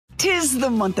'Tis the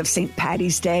month of St.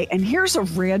 Paddy's Day, and here's a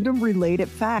random related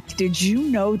fact. Did you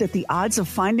know that the odds of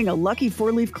finding a lucky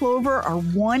four-leaf clover are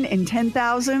 1 in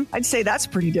 10,000? I'd say that's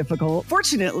pretty difficult.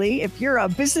 Fortunately, if you're a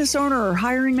business owner or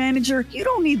hiring manager, you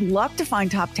don't need luck to find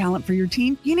top talent for your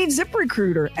team. You need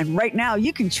ZipRecruiter, and right now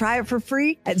you can try it for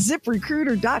free at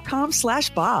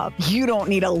ZipRecruiter.com/Bob. You don't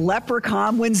need a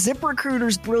leprechaun when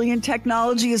ZipRecruiter's brilliant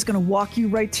technology is going to walk you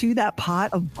right to that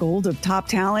pot of gold of top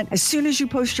talent. As soon as you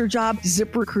post your job,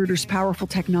 ZipRecruiter's powerful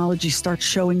technology starts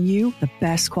showing you the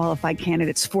best qualified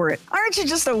candidates for it. Aren't you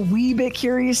just a wee bit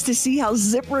curious to see how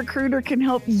ZipRecruiter can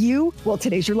help you? Well,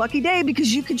 today's your lucky day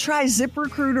because you can try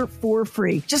ZipRecruiter for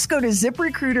free. Just go to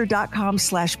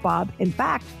ZipRecruiter.com/Bob. In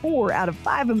fact, 4 out of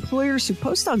 5 employers who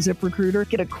post on ZipRecruiter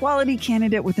get a quality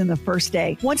candidate within the first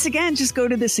day. Once again, just go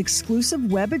to this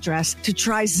exclusive web address to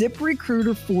try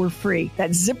ZipRecruiter for free.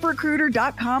 That's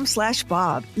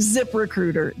ZipRecruiter.com/Bob.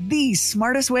 ZipRecruiter, the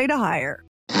smartest way to hire.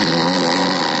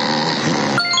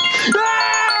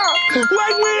 Ah!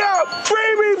 Wake me up!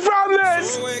 Free me from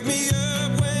this!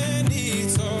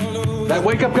 That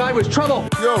wake-up guy was trouble.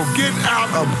 Yo, get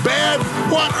out of bed.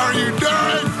 What are you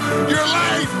doing? You're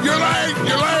late. You're late.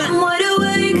 You're late. I'm wide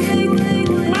awake.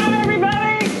 Come on,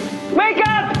 everybody! Wake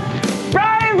up!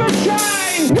 Rise and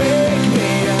shine! Wake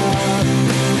me up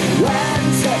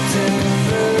when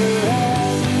September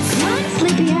ends. Come on,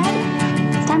 sleepyhead.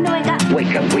 It's time to wake up.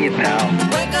 Wake up, will you, pal?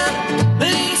 Wake up,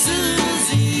 Big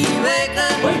Susie, wake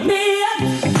up. Wake me up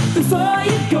before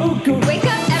you go. Wake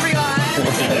up, everyone.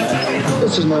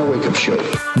 This is my wake-up show.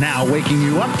 Now waking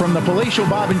you up from the palatial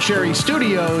Bob and Sheri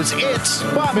studios, it's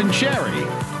Bob and Sheri.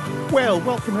 Well,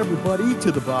 welcome everybody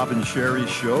to the Bob and Sheri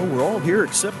show. We're all here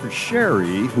except for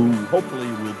Sheri, who hopefully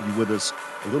will be with us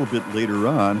a little bit later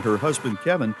on. Her husband,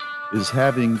 Kevin, is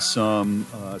having some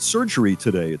surgery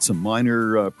today. It's a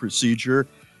minor procedure,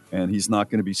 and he's not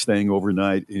going to be staying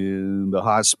overnight in the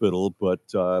hospital, but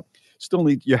still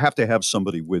you have to have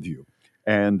somebody with you.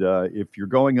 And if you're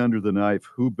going under the knife,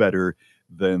 who better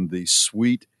than the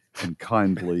sweet and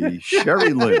kindly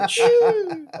Sheri Lynch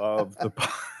of the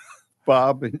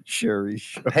Bob and Sheri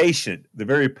show. Patient, the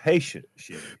very patient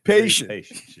Sheri. Patient. Very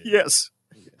patient Sheri. Yes.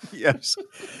 Yes.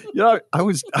 You know, I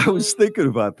was thinking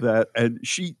about that, and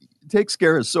she takes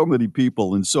care of so many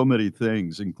people and so many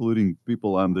things, including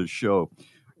people on this show,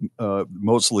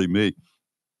 mostly me.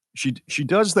 She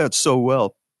does that so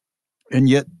well. And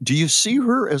yet, do you see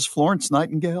her as Florence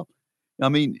Nightingale? I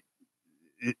mean,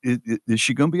 is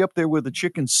she going to be up there with the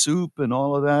chicken soup and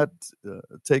all of that,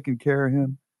 taking care of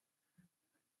him?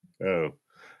 Oh,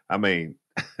 I mean,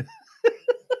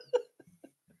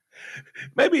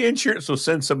 maybe insurance will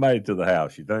send somebody to the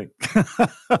house. You think?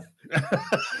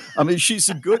 I mean, she's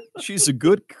a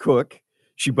good cook.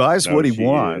 She buys what he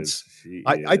wants.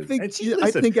 I think actually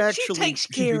she takes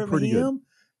she'd care be of pretty him. good.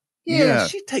 Yeah,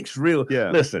 she takes real. Yeah.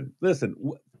 Listen.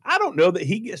 I don't know that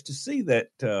he gets to see that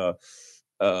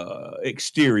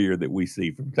exterior that we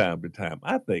see from time to time.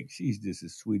 I think she's just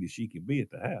as sweet as she can be at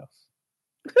the house.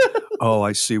 Oh,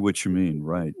 I see what you mean.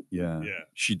 Right. Yeah.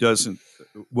 She doesn't.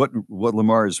 What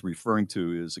Lamar is referring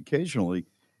to is occasionally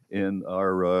in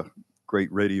our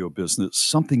great radio business,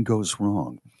 something goes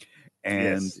wrong.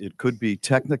 And it could be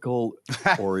technical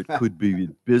or it could be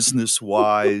business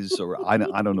wise, or I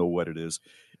don't know what it is.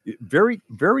 Very,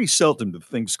 very seldom do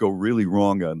things go really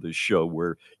wrong on this show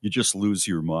where you just lose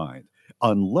your mind,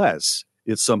 unless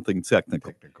it's something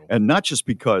technical. And not just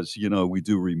because, we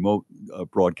do remote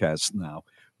broadcasts now,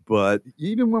 but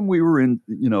even when we were in,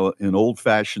 an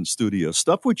old-fashioned studio,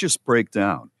 stuff would just break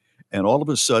down. And all of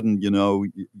a sudden, you're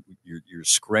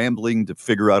scrambling to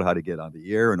figure out how to get on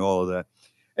the air and all of that.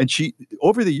 And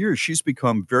over the years, she's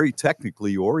become very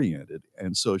technically oriented.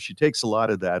 And so she takes a lot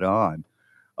of that on.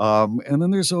 And then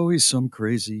there's always some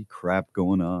crazy crap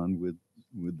going on with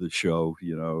the show,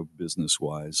 business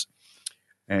wise.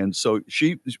 And so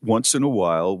she, once in a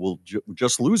while, will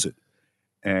just lose it.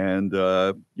 And,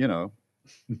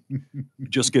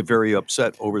 just get very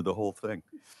upset over the whole thing.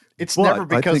 It's never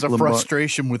because of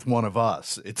frustration with one of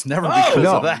us. It's never because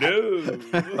of that.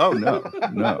 No.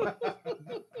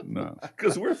 No.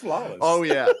 Because we're flawless. Oh,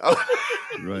 yeah.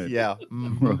 Right. Yeah.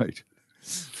 Mm-hmm. Right.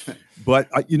 But,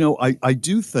 I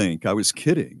do think I was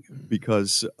kidding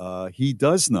because he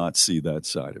does not see that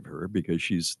side of her because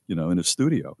she's, in a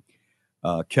studio.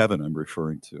 Kevin, I'm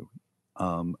referring to.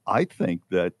 I think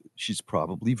that she's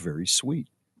probably very sweet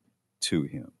to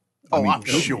him. I'm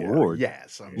sure. Lord,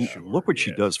 yes, I'm sure. Look what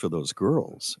she does for those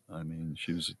girls. I mean,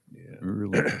 she's a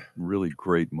really, really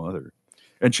great mother.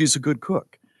 And she's a good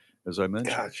cook. as I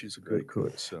mentioned. God, she's a great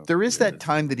cook. So There is that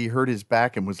time that he hurt his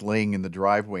back and was laying in the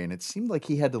driveway, and it seemed like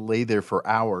he had to lay there for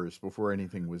hours before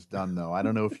anything was done, though. I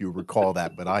don't know if you recall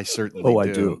that, but I certainly do.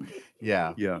 I do.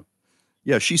 Yeah.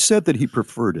 Yeah, she said that he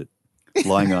preferred it,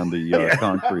 lying on the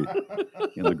concrete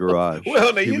in the garage.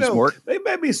 Well, now, there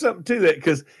may be something to that,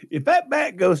 because if that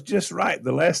back goes just right,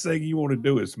 the last thing you want to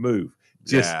do is move.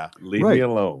 Just leave me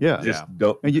alone. Yeah. Just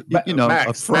don't. And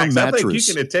Max, a firm mattress. I think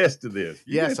you can attest to this.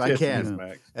 Yes, I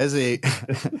can. As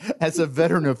a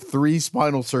veteran of 3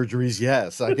 spinal surgeries,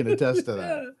 yes, I can attest to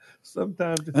that.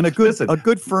 Sometimes, and a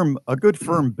good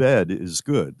firm bed is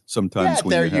good. Sometimes when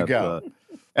there you go.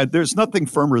 And there's nothing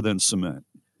firmer than cement.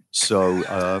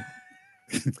 So.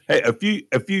 Hey, a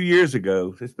few years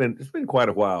ago, it's been quite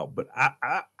a while, but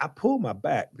I pulled my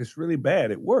back just really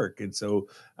bad at work, and so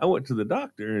I went to the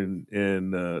doctor, and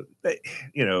they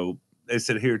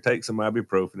said, here, take some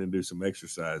ibuprofen and do some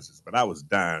exercises. But I was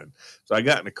dying, so I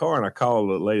got in the car and I called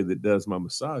a lady that does my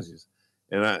massages,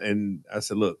 and I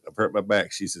said, look, I've hurt my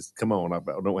back. She says, come on, I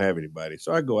don't have anybody.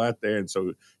 So I go out there, and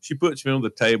so she puts me on the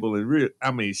table,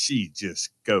 and she just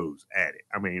goes at it.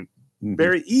 I mean.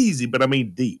 Very easy, but I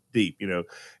mean deep, And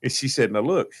she said, now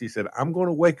look, I'm going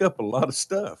to wake up a lot of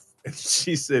stuff. And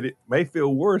she said, it may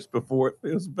feel worse before it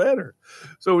feels better.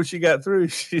 So when she got through,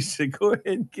 she said, go ahead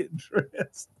and get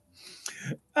dressed.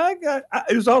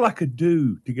 It was all I could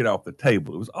do to get off the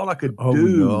table. It was all I could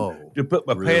do to put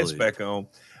my pants back on.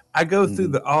 I go through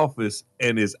the office,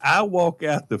 and as I walk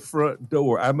out the front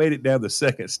door, I made it down the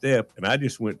second step, and I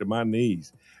just went to my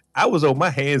knees. I was on my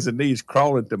hands and knees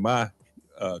crawling to my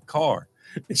car,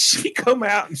 and she come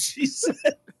out and she said,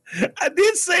 I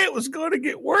did say it was going to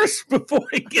get worse before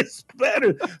it gets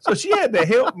better. So she had to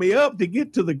help me up to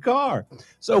get to the car.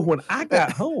 So when I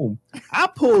got home, I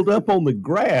pulled up on the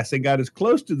grass and got as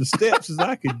close to the steps as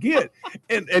I could get,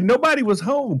 and nobody was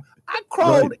home. I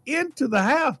crawled into the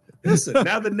house. Listen,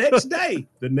 now the next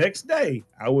day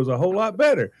I was a whole lot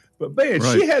better. But man,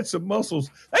 she had some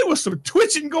muscles. There was some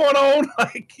twitching going on.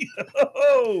 Like,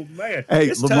 oh man! Hey,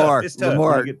 it's Lamar, tough.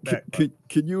 Lamar,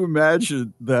 can you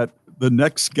imagine that the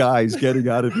next guy is getting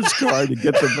out of his car to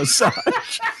get the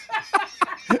massage?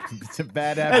 It's a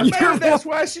bad habit. Maybe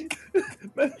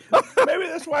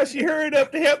that's why she hurried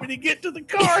up to help me to get to the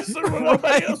car so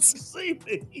nobody else could see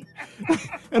me.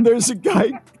 And there's a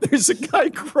guy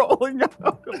crawling out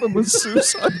of the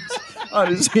masseuse on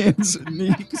his hands and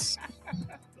knees.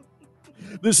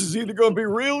 This is either going to be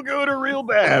real good or real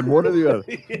bad, one or the other.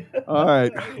 All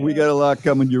right, we got a lot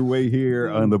coming your way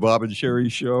here on the Bob and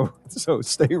Sheri Show, so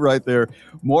stay right there.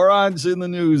 Morons in the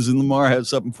news, and Lamar has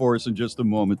something for us in just a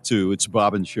moment, too. It's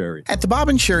Bob and Sheri. At the Bob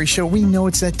and Sheri Show, we know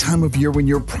it's that time of year when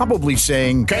you're probably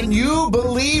saying, can you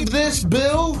believe this,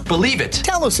 Bill? Believe it.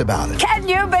 Tell us about it. Can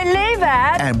you believe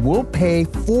it? And we'll pay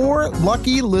 4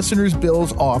 lucky listeners'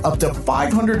 bills off up to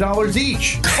 $500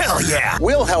 each. Hell yeah.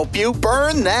 We'll help you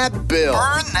burn that bill.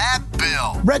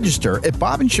 Register at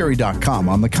bobandsheri.com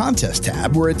on the contest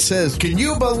tab where it says, can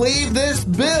you believe this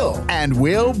bill? And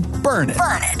we'll burn it.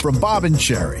 From Bob and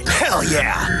Sheri. Hell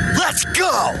yeah. Let's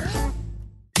go.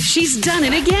 She's done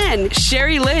it again.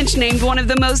 Sheri Lynch named one of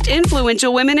the most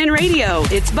influential women in radio.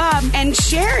 It's Bob and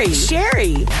Sheri.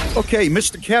 Sheri. Okay,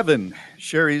 Mr. Kevin,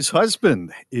 Sheri's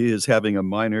husband, is having a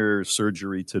minor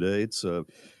surgery today. It's a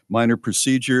minor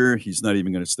procedure. He's not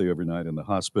even going to stay overnight in the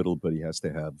hospital, but he has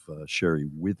to have Sheri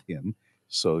with him.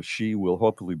 So she will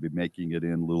hopefully be making it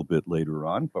in a little bit later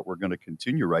on, but we're going to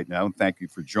continue right now. And thank you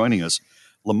for joining us.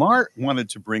 Lamar wanted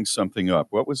to bring something up.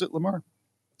 What was it, Lamar?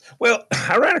 Well,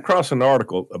 I ran across an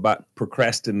article about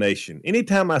procrastination.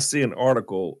 Anytime I see an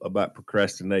article about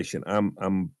procrastination,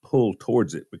 I'm pulled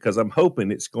towards it because I'm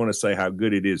hoping it's going to say how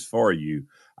good it is for you.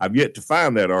 I've yet to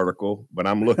find that article, but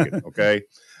I'm looking, okay?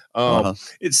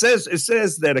 It says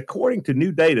that according to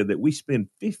new data that we spend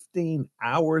 15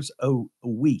 hours a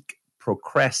week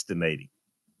procrastinating.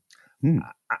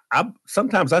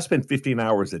 Sometimes I spend 15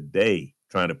 hours a day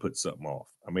trying to put something off.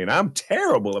 I mean, I'm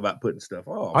terrible about putting stuff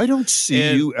off. I don't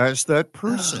see you as that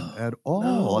person at all.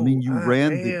 No, I mean, you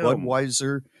ran the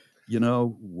Budweiser,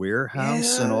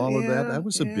 warehouse and all of that. That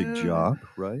was a big job,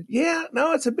 right? Yeah,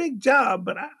 no, it's a big job,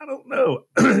 but I don't know.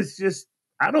 It's just,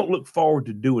 I don't look forward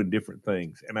to doing different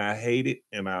things, and I hate it.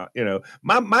 And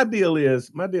my deal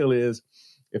is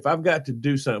if I've got to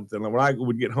do something, when I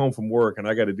would get home from work and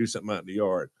I got to do something out in the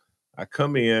yard, I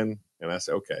come in and I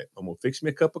say, okay, I'm going to fix me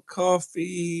a cup of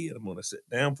coffee. I'm going to sit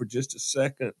down for just a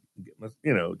second, get my,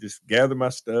 just gather my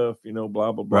stuff,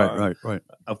 blah, blah, blah. Right.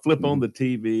 I flip on the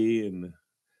TV, and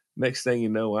next thing you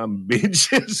know, I'm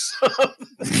binging something.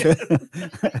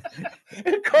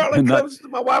 And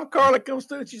my wife Carla comes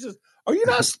through and she says, Are you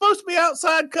not supposed to be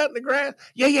outside cutting the grass?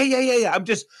 Yeah.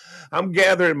 I'm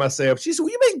gathering myself. She said,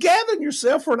 well, you've been gathering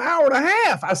yourself for an hour and a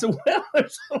half. I said, well,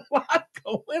 there's a lot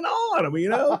going on. I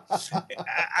mean,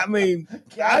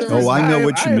 I know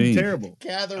what you mean. Terrible.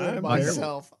 Gathering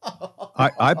myself.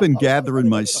 I've been gathering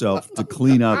myself to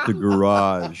clean out the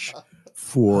garage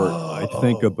for I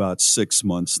think about 6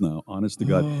 months now. Honest to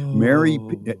God, Mary,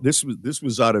 this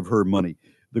was out of her money.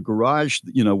 The garage,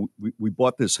 we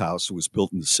bought this house. It was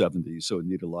built in the 70s, so it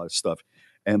needed a lot of stuff.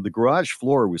 And the garage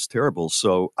floor was terrible.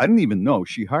 So I didn't even know.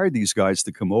 She hired these guys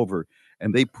to come over,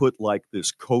 and they put like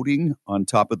this coating on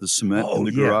top of the cement in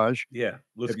the garage. Yeah.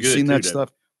 Have you seen that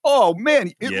stuff? Oh,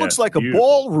 man, it looks like a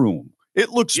ballroom. It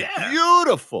looks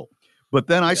beautiful. But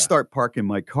then I start parking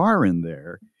my car in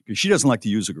there because she doesn't like to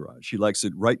use a garage. She likes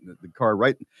it the car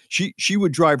right. She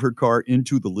would drive her car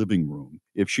into the living room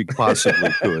if she possibly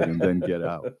could and then get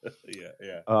out.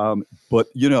 But,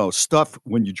 stuff,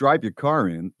 when you drive your car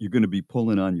in, you're going to be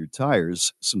pulling on your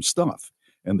tires some stuff.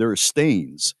 And there are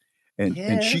stains. And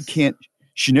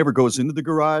she never goes into the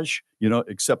garage,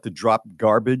 except to drop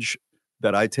garbage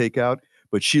that I take out.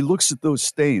 But she looks at those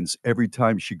stains every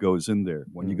time she goes in there.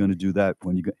 When are you going to do that?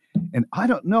 And I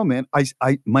don't know, man.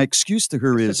 My excuse to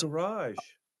her is garage.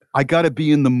 I got to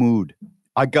be in the mood.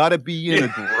 I got to be in a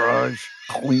garage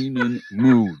cleaning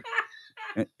mood.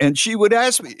 And she would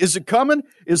ask me, is it coming?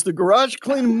 Is the garage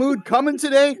cleaning mood coming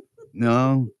today?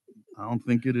 No, I don't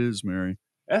think it is, Mary.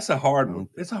 That's a hard one.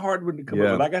 It's a hard one to come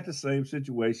up with. I got the same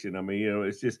situation. I mean,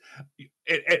 it's just,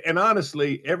 and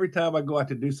honestly, every time I go out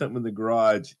to do something in the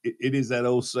garage, it is that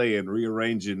old saying,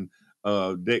 rearranging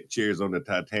deck chairs on the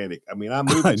Titanic. I mean, I'm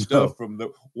moving stuff from the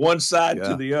one side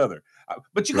to the other.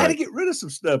 But you got to get rid of some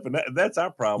stuff, and that's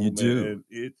our problem. You do.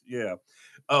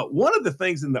 One of the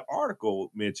things in the article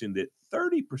mentioned that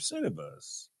 30% of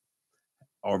us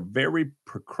are very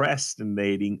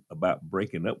procrastinating about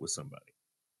breaking up with somebody.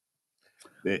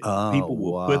 That people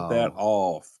will put that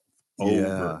off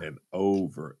over and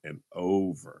over and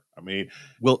over. I mean,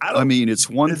 it's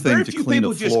one thing to clean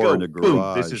a floor in a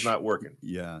garage. This is not working.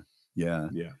 Yeah.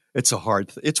 It's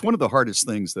it's one of the hardest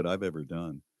things that I've ever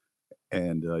done.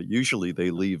 And usually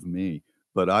they leave me.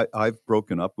 But I've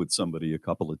broken up with somebody a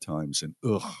couple of times, and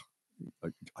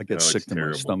I get sick to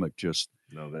my stomach just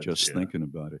thinking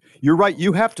about it. You're right.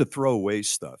 You have to throw away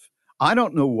stuff. I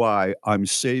don't know why I'm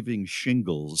saving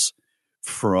shingles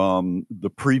from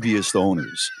the previous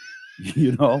owners.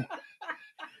 I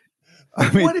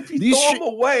mean, what if you throw them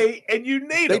away and you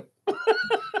need them?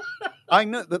 I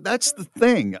know that's the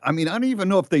thing. I mean, I don't even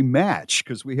know if they match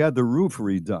because we had the roof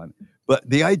redone. But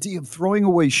the idea of throwing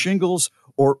away shingles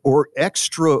or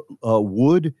extra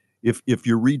wood, if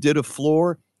you redid a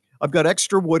floor, I've got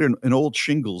extra wood and old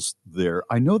shingles there.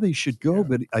 I know they should go,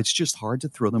 but it's just hard to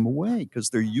throw them away because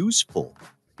they're useful.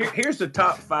 Here's the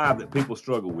top 5 that people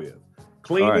struggle with.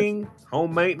 Cleaning,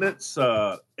 home maintenance,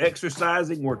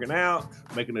 exercising, working out,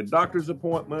 making a doctor's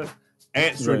appointment,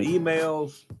 answering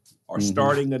emails, or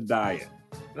starting a diet.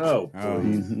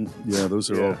 Yeah,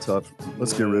 those are all tough.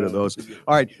 Let's get rid of those.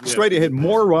 All right, straight ahead,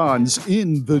 Morons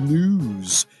in the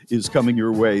News is coming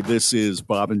your way. This is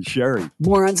Bob and Sheri.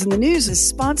 Morons in the News is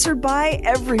sponsored by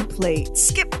EveryPlate.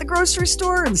 Skip the grocery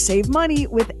store and save money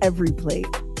with EveryPlate.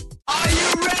 Are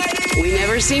you ready? We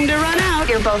never seem to run out.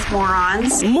 You're both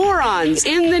morons. Morons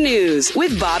in the News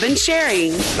with Bob and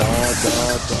Sheri.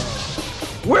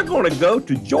 We're going to go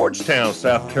to Georgetown,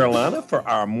 South Carolina for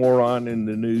our Moron in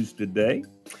the News today.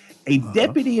 A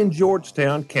deputy in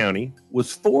Georgetown County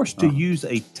was forced to use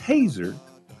a taser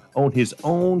on his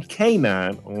own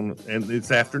canine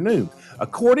this afternoon.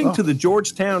 According to the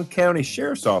Georgetown County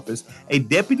Sheriff's Office, a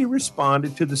deputy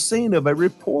responded to the scene of a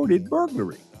reported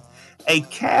burglary. A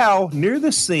cow near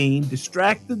the scene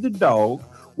distracted the dog,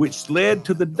 which led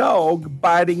to the dog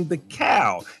biting the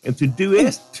cow. And to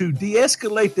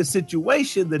de-escalate the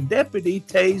situation, the deputy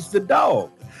tased the dog.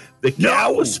 The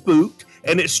cow was spooked,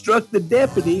 and it struck the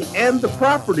deputy and the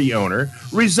property owner,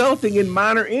 resulting in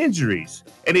minor injuries.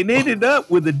 And it ended up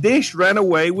with the dish ran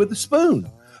away with a spoon,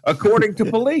 according to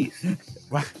police.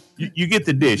 You get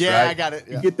the dish, right? Yeah, I got it.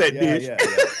 You get that dish. Yeah.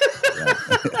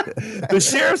 The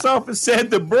sheriff's office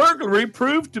said the burglary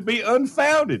proved to be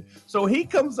unfounded. So he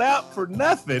comes out for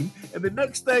nothing, and the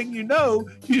next thing you know,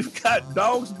 you've got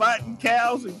dogs biting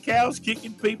cows and cows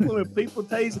kicking people and people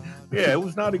tasing. Yeah, it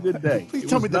was not a good day. Please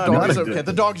tell me the dog's okay.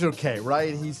 The dog's okay,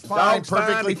 right? He's fine,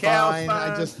 perfectly fine.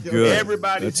 I just good.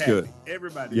 Everybody's That's happy. good.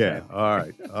 Everybody's Yeah. happy.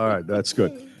 All right. That's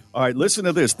good. All right, listen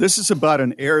to this. This is about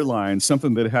an airline,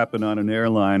 something that happened on an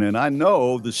airline, and I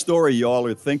know the story y'all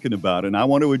are thinking about, and I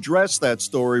want to address that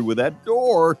story with that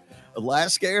door,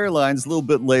 Alaska Airlines, a little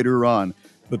bit later on.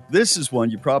 But this is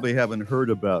one you probably haven't heard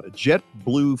about. A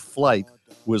JetBlue flight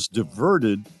was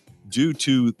diverted due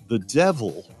to the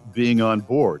devil being on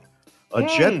board. A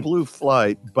JetBlue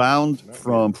flight bound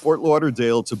from Fort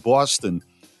Lauderdale to Boston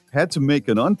had to make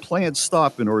an unplanned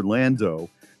stop in Orlando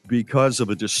because of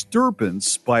a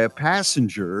disturbance by a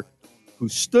passenger who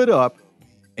stood up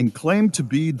and claimed to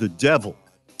be the devil.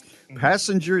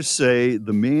 Passengers say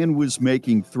the man was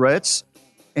making threats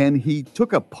and he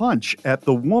took a punch at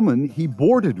the woman he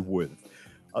boarded with.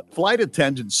 A flight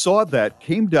attendant saw that,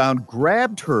 came down,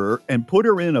 grabbed her, and put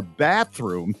her in a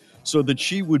bathroom so that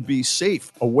she would be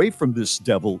safe away from this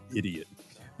devil idiot.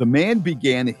 The man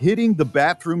began hitting the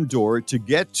bathroom door to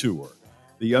get to her.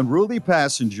 The unruly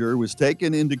passenger was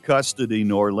taken into custody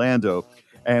in Orlando,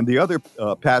 and the other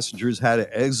passengers had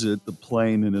to exit the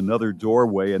plane in another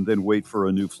doorway and then wait for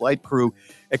a new flight crew.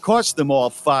 It cost them all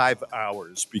 5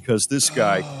 hours because this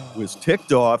guy was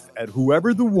ticked off at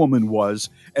whoever the woman was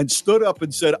and stood up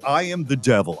and said, I am the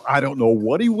devil. I don't know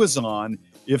what he was on,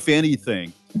 if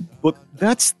anything. But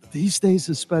that's, these days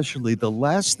especially, the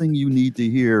last thing you need to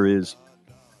hear is,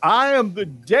 I am the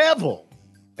devil,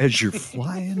 as you're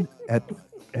flying at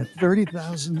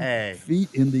 30,000 feet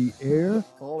in the air.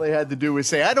 All they had to do was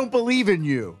say, I don't believe in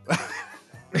you.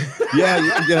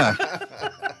 Yeah.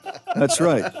 That's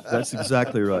right. That's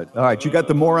exactly right. All right. You got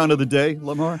the moron of the day,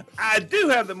 Lamar? I do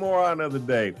have the moron of the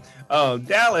day.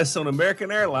 Dallas on American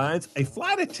Airlines, a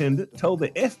flight attendant told the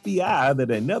FBI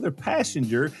that another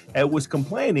passenger was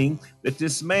complaining that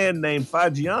this man named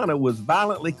Fagiana was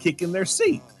violently kicking their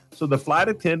seat. So the flight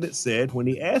attendant said when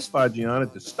he asked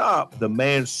Fagiana to stop, the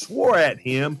man swore at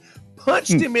him,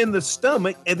 punched him in the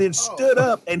stomach, and then stood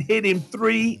up and hit him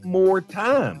 3 more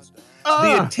times.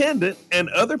 The attendant and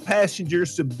other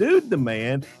passengers subdued the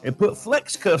man and put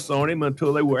flex cuffs on him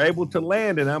until they were able to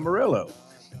land in Amarillo.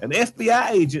 An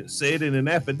FBI agent said in an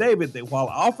affidavit that while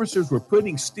officers were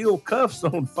putting steel cuffs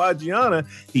on Fagiana,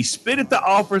 he spit at the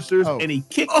officers and he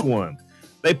kicked one.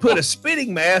 They put a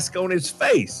spitting mask on his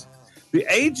face. The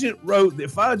agent wrote that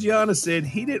Fagiana said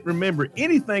he didn't remember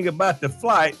anything about the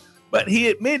flight, but he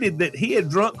admitted that he had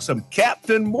drunk some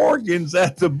Captain Morgan's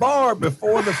at the bar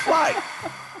before the flight.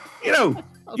 You know,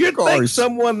 you'd think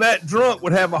someone that drunk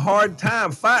would have a hard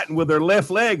time fighting with their left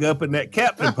leg up in that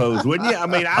captain pose, wouldn't you? I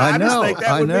mean, I just think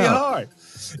that would be hard.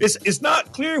 It's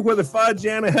not clear whether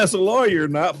Fagiana has a lawyer or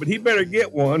not, but he better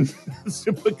get one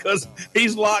because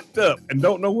he's locked up and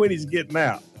don't know when he's getting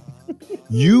out.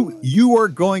 You are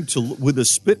going to, with a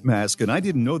spit mask, and I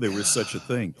didn't know there was such a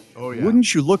thing. Oh, yeah.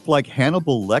 Wouldn't you look like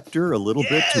Hannibal Lecter a little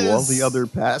bit to all the other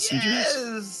passengers?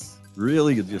 Yes.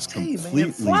 Really, just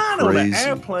completely flying crazy. On an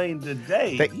airplane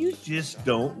today, you just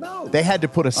don't know. They had to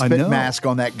put a spit mask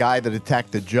on that guy that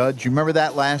attacked the judge. You remember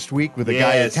that last week where the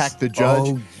guy attacked the judge?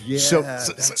 Oh, yeah,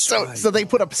 so they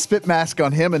put a spit mask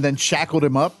on him and then shackled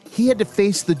him up. He had to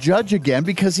face the judge again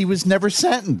because he was never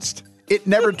sentenced. It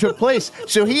never took place.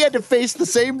 So he had to face the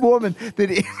same woman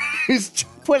that is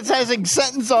having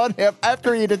sentence on him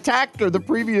after he had attacked her the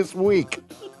previous week.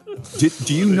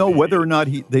 Do you know whether or not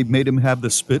they made him have the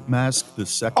spit mask the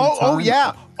second time?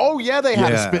 Oh yeah, they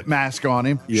had a spit mask on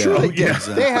him. Yeah. Sure they did.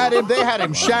 Exactly. They had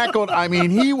him shackled. I mean,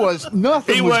 he was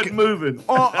nothing. He wasn't moving.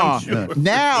 Sure.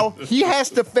 Now he has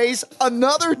to face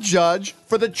another judge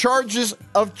for the charges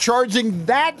of charging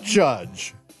that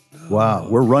judge. Wow,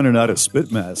 we're running out of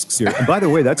spit masks here. And by the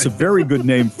way, that's a very good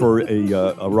name for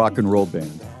a rock and roll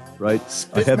band, right?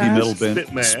 A heavy metal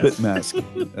band. Spit Mask.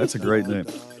 That's a great name.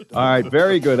 All right,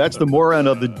 very good. That's the moron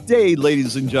of the day,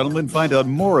 ladies and gentlemen. Find out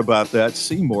more about that,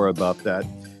 see more about that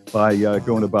by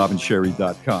going to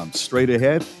bobandsheri.com. Straight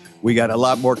ahead, we got a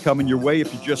lot more coming your way.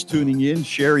 If you're just tuning in,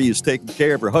 Sheri is taking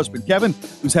care of her husband, Kevin,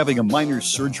 who's having a minor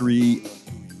surgery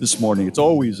this morning. It's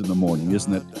always in the morning,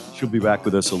 isn't it? She'll be back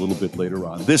with us a little bit later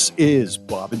on. This is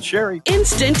Bob and Sheri.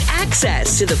 Instant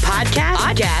access to the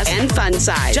podcast, and fun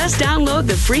side. Just download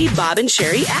the free Bob and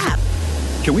Sheri app.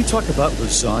 Can we talk about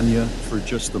lasagna for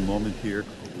just a moment here?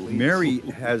 Mary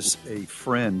has a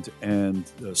friend, and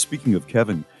speaking of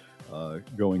Kevin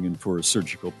going in for a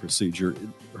surgical procedure,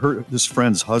 this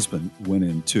friend's husband went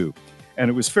in too. And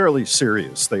it was fairly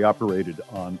serious. They operated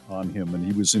on him, and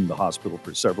he was in the hospital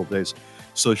for several days.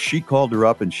 So she called her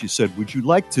up, and she said, would you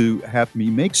like to have me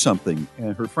make something?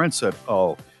 And her friend said,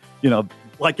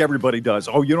 like everybody does,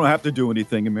 you don't have to do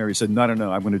anything. And Mary said, no,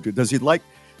 I'm going to do it.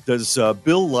 Does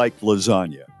Bill like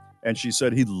lasagna? And she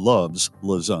said, he loves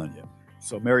lasagna.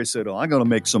 So Mary said, I'm going to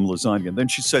make some lasagna. And then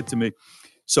she said to me,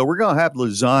 so we're going to have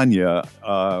lasagna.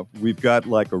 We've got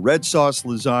like a red sauce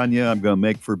lasagna I'm going to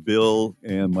make for Bill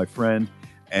and my friend.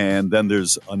 And then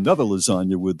there's another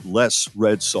lasagna with less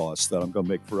red sauce that I'm going to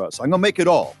make for us. I'm going to make it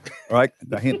all right?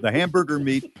 The hamburger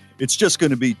meat, it's just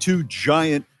going to be 2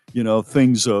 giant,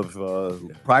 things of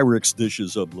Pyrex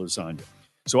dishes of lasagna.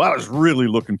 So I was really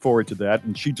looking forward to that.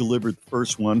 And she delivered the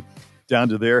first one down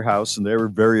to their house, and they were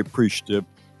very appreciative.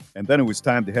 And then it was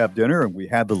time to have dinner, and we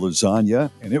had the lasagna,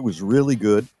 and it was really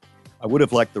good. I would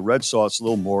have liked the red sauce a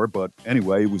little more, but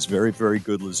anyway, it was very, very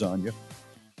good lasagna.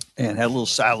 And had a little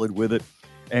salad with it.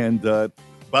 And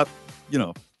about,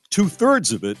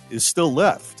 2/3 of it is still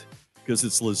left because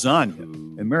it's lasagna.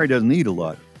 And Mary doesn't eat a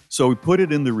lot. So we put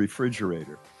it in the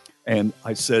refrigerator. And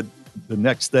I said, the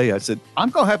next day, I'm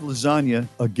going to have lasagna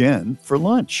again for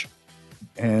lunch.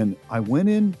 And I went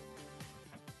in.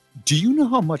 Do you know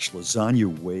how much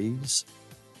lasagna weighs?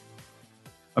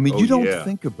 I mean, you don't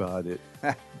think about it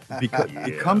because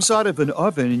it comes out of an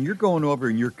oven and you're going over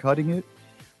and you're cutting it.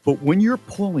 But when you're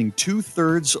pulling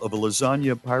 2/3 of a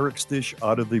lasagna Pyrex dish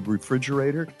out of the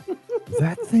refrigerator,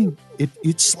 that thing,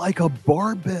 it's like a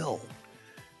barbell.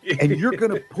 And you're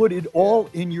going to put it all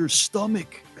in your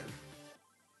stomach.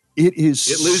 It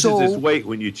loses its weight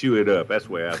when you chew it up. That's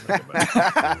the way I think about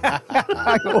it.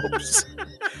 I hope so.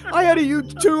 I had to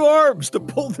use 2 arms to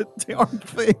pull the darn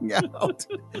thing out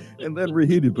and then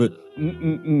reheat it. But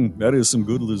that is some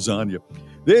good lasagna.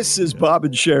 This is Bob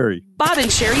and Sheri. Bob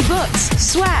and Sheri books,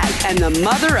 swag, and the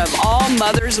mother of all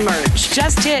mothers merch.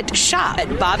 Just hit shop at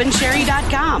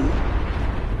bobandsheri.com.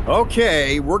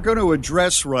 Okay, we're going to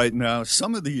address right now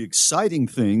some of the exciting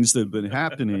things that have been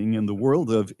happening in the world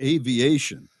of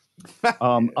aviation.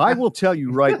 I will tell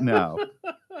you right now,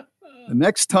 the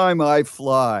next time I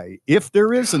fly, if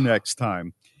there is a next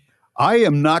time, I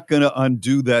am not going to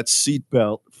undo that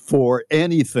seatbelt for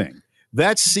anything.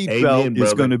 That seatbelt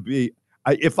is going to be,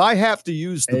 if I have to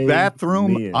use the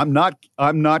bathroom, I'm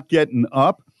not getting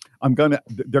up.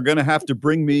 They're going to have to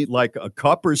bring me like a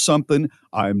cup or something.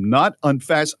 I'm not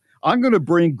unfastened. I'm going to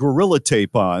bring Gorilla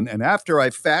Tape on, and after I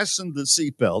fasten the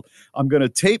seatbelt, I'm going to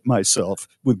tape myself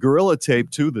with Gorilla Tape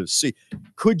to the seat.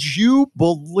 Could you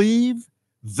believe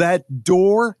that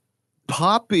door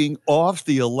popping off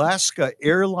the Alaska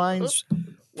Airlines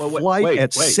flight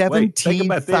at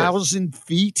 17,000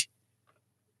 feet?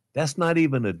 That's not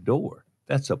even a door.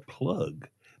 That's a plug.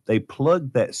 They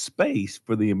plug that space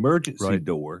for the emergency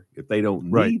door if they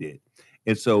don't need it.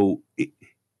 And so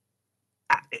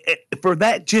for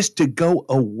that just to go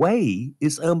away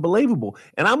is unbelievable.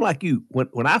 And I'm like you,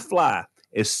 when I fly,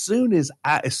 as soon as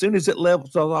it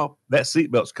levels off, that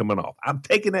seatbelt's coming off. I'm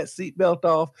taking that seatbelt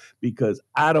off because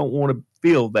I don't want to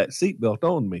feel that seatbelt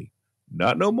on me.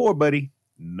 Not no more, buddy.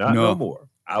 No more.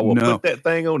 I will put that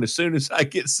thing on as soon as I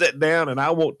get set down, and I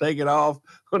won't take it off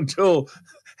until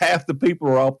half the people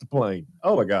are off the plane.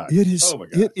 Oh my God. It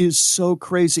is so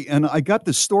crazy. And I got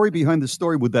the story behind the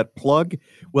story with that plug.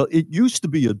 Well, it used to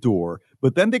be a door,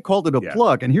 but then they called it a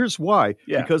plug. And here's why.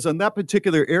 Yeah. Because on that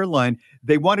particular airline,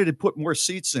 they wanted to put more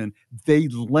seats in. They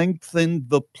lengthened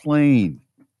the plane.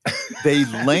 They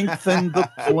lengthened the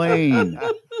plane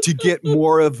to get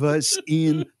more of us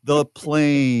in the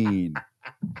plane.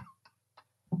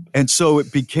 And so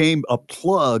it became a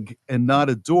plug and not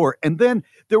a door. And then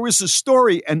there was a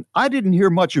story, and I didn't hear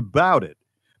much about it.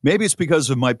 Maybe it's because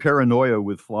of my paranoia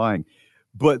with flying.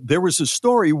 But there was a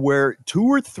story where 2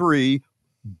 or 3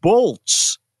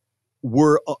 bolts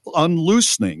were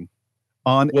unloosening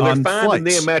on flights. Well, they're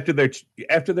finding them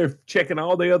after they're checking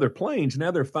all the other planes.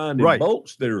 Now they're finding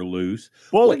bolts that are loose.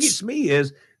 What gets me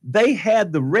is they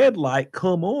had the red light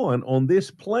come on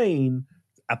this plane,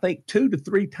 I think 2 to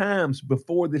 3 times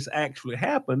before this actually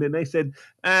happened. And they said,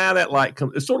 that light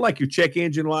comes. It's sort of like your check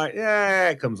engine light.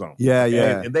 It comes on. Yeah.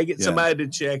 And they get somebody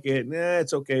to check it.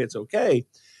 It's okay.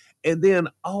 And then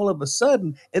all of a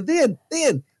sudden, and then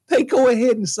they go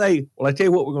ahead and say, well, I tell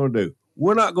you what we're going to do.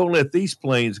 We're not going to let these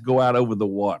planes go out over the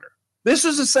water. This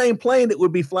is the same plane that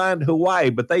would be flying to Hawaii,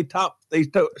 but they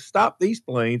stop these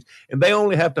planes, and they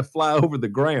only have to fly over the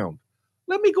ground.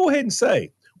 Let me go ahead and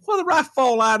say, whether I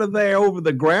fall out of there over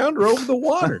the ground or over the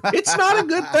water, it's not a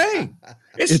good thing.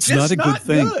 It's just not a good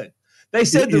thing. Good. They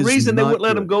said the reason they wouldn't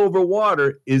let them go over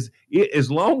water is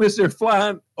as long as they're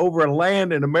flying over a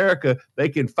land in America, they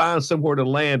can find somewhere to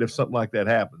land if something like that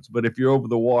happens. But if you're over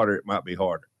the water, it might be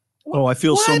harder. Oh, I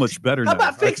feel so much better now. How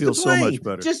about fix the plane? So much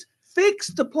better. Just fix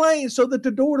the plane so that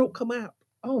the door don't come out.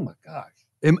 Oh, my gosh.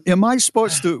 Am I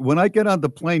supposed to, when I get on the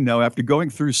plane now, after going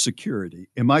through security,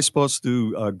 am I supposed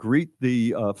to greet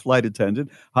the flight attendant?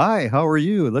 Hi, how are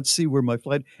you? Let's see where my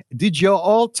flight. Did you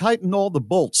all tighten all the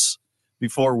bolts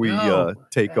before we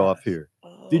take off here?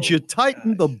 Did you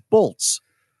tighten the bolts?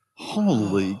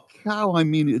 Holy cow. I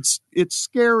mean, it's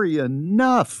scary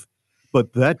enough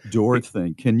But that door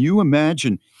thing, can you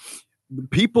imagine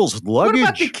people's luggage? What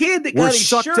about the kid that got his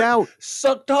shirt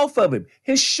sucked off of him?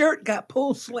 His shirt got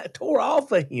tore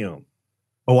off of him.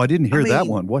 Oh, I didn't hear that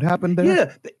one. What happened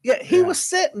there? Yeah. He was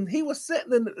sitting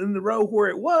in the row where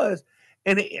it was,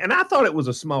 and I thought it was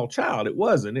a small child. It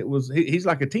wasn't. It was he's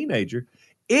like a teenager.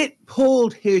 It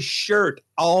pulled his shirt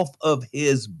off of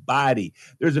his body.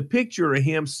 There's a picture of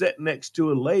him sitting next to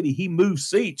a lady. He moved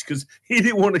seats because he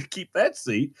didn't want to keep that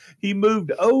seat. He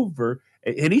moved over,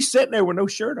 and he's sitting there with no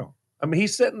shirt on. I mean,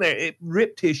 he's sitting there. It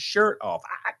ripped his shirt off.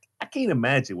 I can't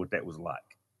imagine what that was like.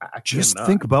 I just cannot.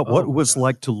 think about what it was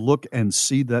like to look and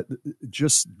see that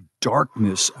just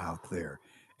darkness out there.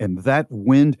 And that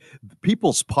wind,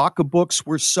 people's pocketbooks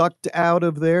were sucked out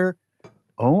of there.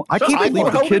 Oh, I can't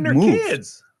believe the kid moved.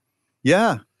 Kids.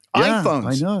 Yeah. iPhones.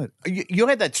 I know it. You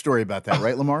had that story about that,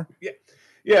 right, Lamar?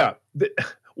 Yeah.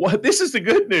 Well, this is the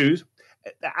good news.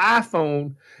 The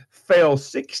iPhone fell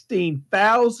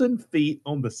 16,000 feet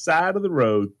on the side of the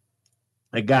road.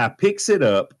 A guy picks it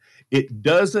up. It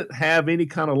doesn't have any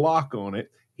kind of lock on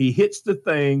it. He hits the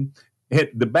thing.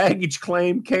 The baggage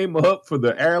claim came up for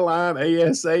the airline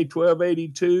ASA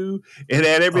 1282. It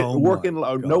had everything working.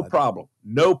 No problem.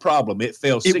 No problem. It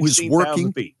fell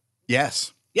 16,000 feet.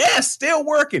 Yes. Yes, still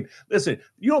working. Listen,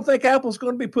 you don't think Apple's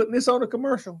going to be putting this on a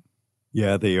commercial?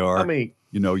 Yeah, they are. I mean,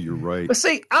 you're right. But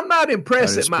see, I'm not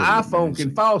impressed that my iPhone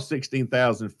can fall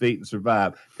 16,000 feet and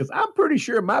survive, because I'm pretty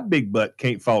sure my big butt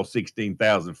can't fall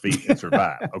 16,000 feet and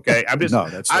survive. Okay, that's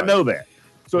right. I know that.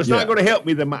 So it's not going to help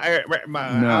me that my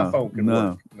iPhone can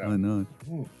work. No. I know.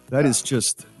 That is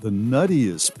just the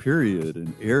nuttiest period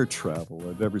in air travel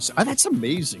I've ever seen. That's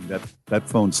amazing that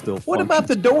phone still functions. What about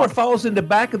the door falls in the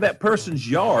back of that person's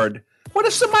yard? What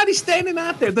if somebody's standing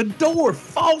out there? The door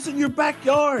falls in your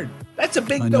backyard. That's a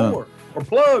big door or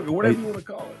plug or whatever you want to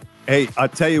call it. Hey, I'll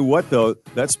tell you what, though.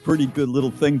 That's a pretty good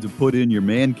little thing to put in your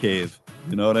man cave.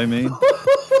 You know what I mean?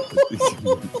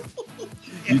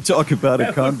 You talk about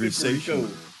a conversation. Cool.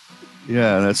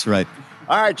 Yeah, that's right.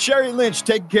 All right, Sheri Lynch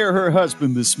taking care of her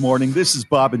husband this morning. This is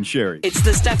Bob and Sheri. It's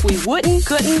the stuff we wouldn't,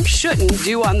 couldn't, shouldn't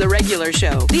do on the regular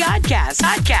show. The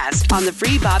Oddcast on the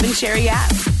free Bob and Sheri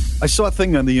app. I saw a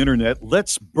thing on the internet,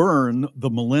 let's burn the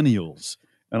millennials.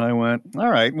 And I went, all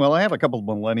right, well, I have a couple of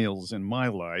millennials in my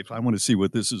life. I want to see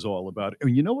what this is all about.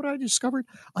 And you know what I discovered?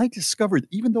 I discovered,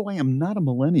 even though I am not a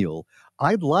millennial,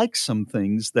 I like some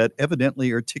things that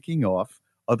evidently are ticking off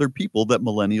other people that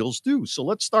millennials do. So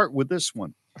let's start with this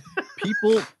one.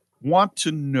 People want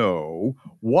to know,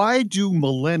 why do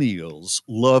millennials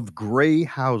love gray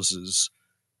houses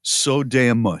so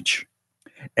damn much?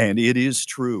 And it is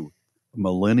true.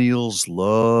 Millennials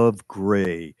love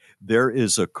gray. There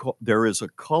is a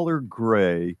color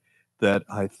gray that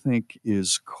I think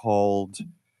is called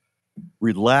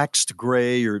relaxed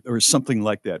gray or something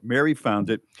like that. Mary found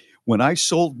it. When I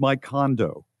sold my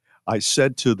condo, I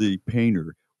said to the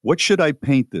painter, what should I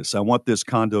paint this? I want this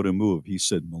condo to move. He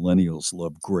said, millennials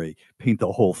love gray. Paint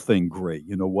the whole thing gray.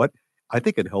 You know what? I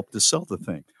think it helped to sell the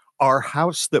thing. Our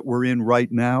house that we're in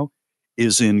right now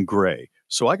is in gray.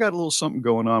 So I got a little something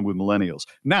going on with millennials.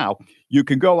 Now, you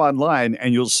can go online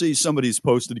and you'll see somebody's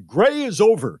posted, gray is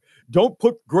over. Don't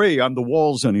put gray on the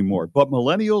walls anymore. But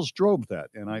millennials drove that,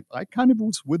 and I kind of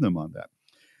was with them on that.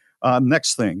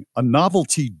 Next thing, a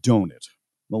novelty donut.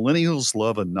 Millennials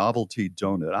love a novelty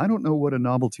donut. I don't know what a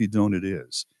novelty donut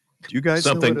is. Do you guys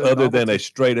something know what other than a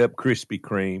straight up Krispy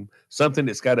Kreme? Something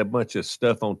that's got a bunch of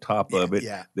stuff on top of it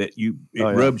that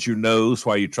rubs your nose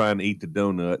while you're trying to eat the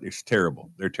donut. It's terrible.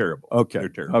 They're terrible. Okay. They're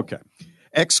terrible. Okay.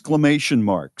 Exclamation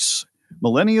marks.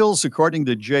 Millennials, according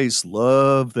to Jace,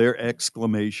 love their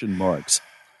exclamation marks.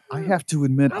 I have to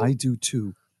admit, I do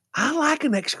too. I like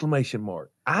an exclamation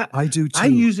mark. I do too. I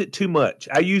use it too much.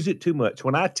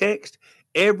 When I text,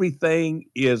 everything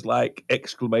is like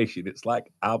exclamation. It's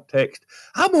like I'll text,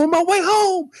 I'm on my way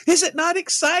home. Is it not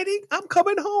exciting? I'm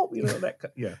coming home. You know,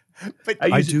 yeah. But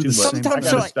I use it too much. Sometimes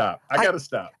I gotta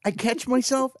stop. I catch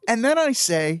myself and then I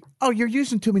say, oh, you're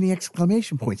using too many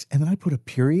exclamation points. And then I put a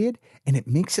period and it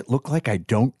makes it look like I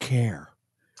don't care.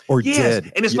 Or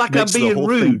dead. And it's like I'm being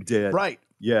rude. Dead. Right.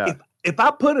 Yeah. If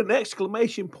I put an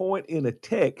exclamation point in a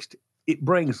text, it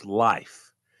brings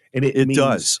life. And it means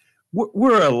does.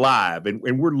 We're alive and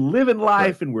we're living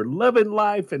life and we're loving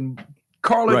life. And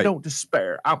Carla, don't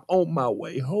despair. I'm on my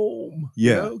way home.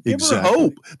 Yeah, Give exactly. her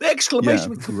hope. The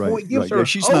exclamation point gives her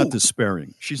she's hope. not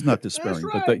despairing. She's not despairing.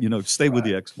 Right. But stay with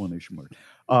the exclamation mark.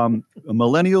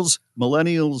 Millennials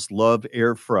love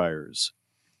air fryers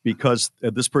because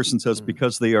this person says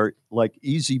because they are like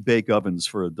easy bake ovens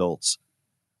for adults.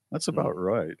 That's about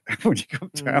right when you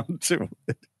come down to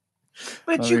it.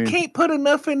 But you can't put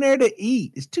enough in there to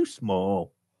eat. It's too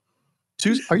small.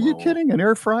 Are you kidding? An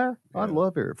air fryer? I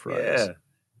love air fryers. Yeah.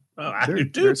 Oh, I do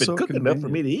too, but cook enough for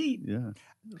me to eat. Yeah.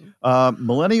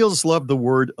 Millennials love the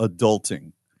word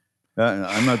adulting.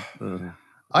 I'm not.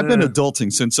 I've been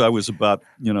adulting since I was about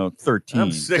 13.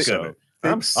 I'm sick of it.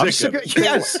 I'm sick of it.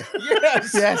 Yes.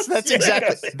 That's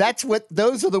exactly.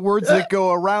 Those are the words that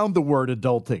go around the word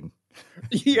adulting.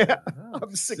 Yeah,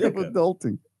 I'm sick of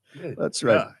adulting. That's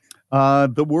right.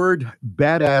 The word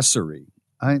badassery.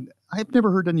 I've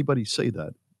never heard anybody say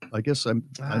that. I guess I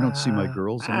don't see my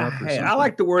girls enough. Or something. I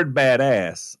like the word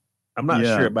badass. I'm not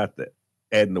sure about that.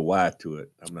 Adding the Y to it.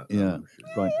 I'm not. Yeah,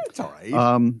 sure. It's all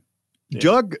right.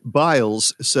 Doug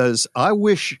Biles says, "I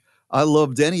wish I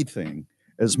loved anything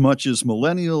as much as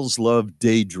millennials love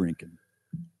day drinking."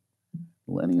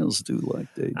 Millennials do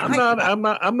like day drinking.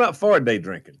 I'm not for day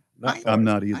drinking. I'm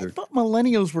not either. I thought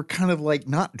millennials were kind of like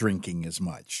not drinking as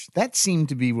much. That seemed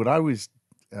to be what I was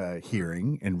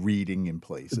hearing and reading in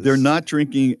places. They're not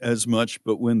drinking as much,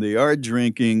 but when they are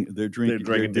drinking, they're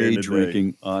day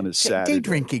drinking on a Saturday. Day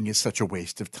drinking is such a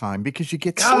waste of time because you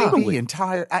get sleepy and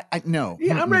tired. I know.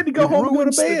 Yeah, I'm ready to go home and go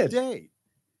to bed.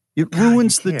 It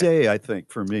ruins the day, I think,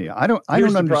 for me. I don't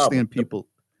understand people.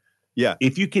 Yeah.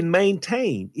 If you can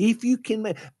maintain,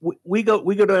 we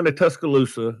go down to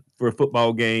Tuscaloosa for a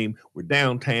football game. We're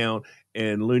downtown,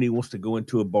 and Looney wants to go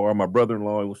into a bar. My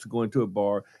brother-in-law wants to go into a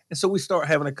bar. And so we start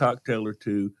having a cocktail or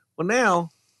two. Well,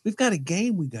 now we've got a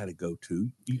game we got to go to.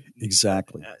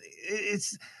 Exactly.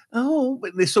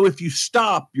 So if you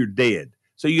stop, you're dead.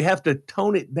 So you have to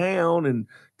tone it down and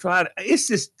try to. It's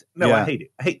just I hate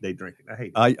it. I hate day drinking. I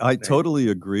hate it. I totally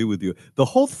agree with you. The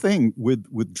whole thing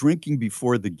with drinking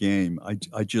before the game,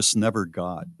 I just never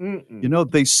got.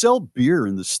 Mm-mm. They sell beer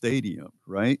in the stadium,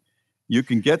 right? You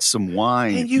can get some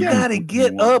wine. And you got to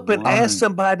get up and ask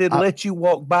somebody to let you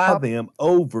walk by them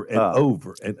over and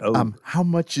over and over. How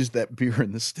much is that beer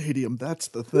in the stadium? That's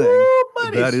the thing. Ooh,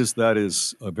 that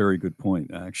is a very good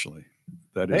point, actually.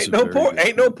 That is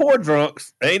ain't no poor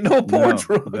drunks. Ain't no poor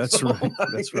drunks. That's right.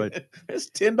 That's right. It's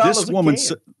 $10.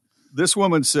 This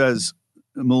woman says,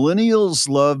 millennials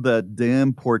love that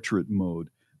damn portrait mode.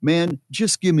 Man,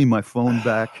 just give me my phone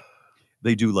back.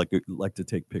 They do like to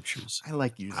take pictures. I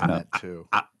like using that too.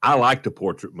 I like the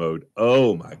portrait mode.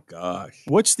 Oh my gosh!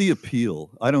 What's the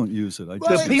appeal? I don't use it. The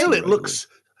appeal.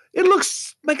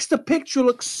 It makes the picture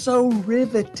look so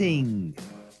riveting.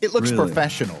 It looks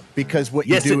professional because what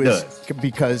you do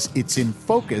because it's in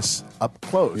focus up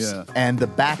close and the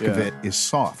back of it is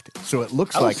soft. So it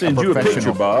looks like a professional. I'll send you a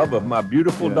picture, Bob, of my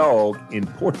beautiful dog in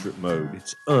portrait mode.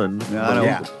 It's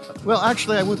unbelievable. Well,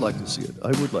 actually, I would like to see it.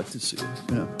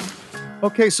 Yeah.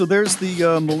 Okay, so there's the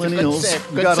millennials.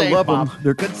 You gotta love them.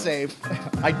 They're good save.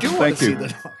 I do want to see the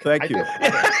dog. Thank you.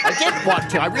 I did want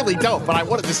to. I really don't, but I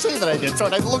wanted to say that I did, so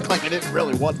it looked like I didn't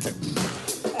really want to.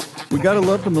 We got to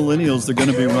love the millennials. They're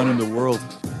going to be running the world.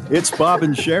 It's Bob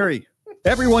and Sheri.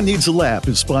 Everyone Needs a Laugh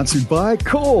is sponsored by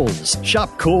Kohl's.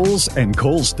 Shop Kohl's and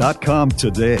Kohl's.com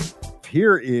today.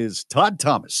 Here is Todd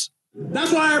Thomas.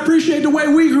 That's why I appreciate the way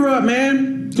we grew up,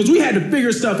 man. Because we had to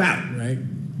figure stuff out, right?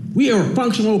 We are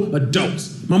functional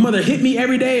adults. My mother hit me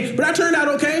every day, but I turned out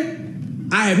okay.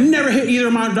 I have never hit either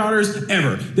of my daughters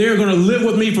ever. They are going to live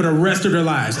with me for the rest of their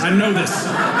lives. I know this.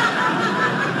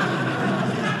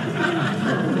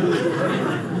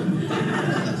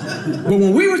 But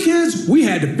when we were kids, we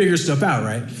had to figure stuff out,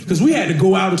 right? Because we had to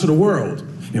go out into the world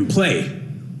and play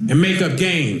and make up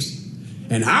games.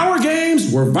 And our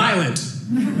games were violent.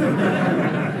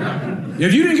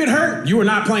 If you didn't get hurt, you were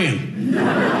not playing.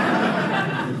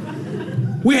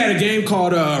 We had a game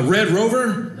called Red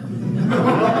Rover.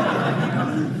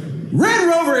 Red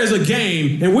Rover is a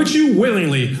game in which you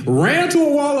willingly ran to a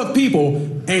wall of people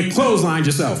and clotheslined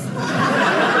yourself.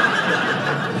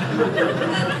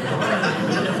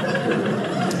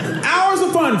 Hours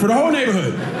of fun for the whole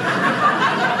neighborhood.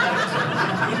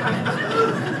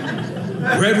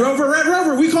 Red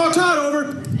Rover, we call Todd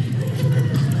over.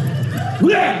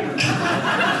 Yeah.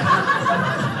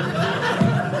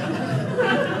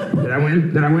 Did I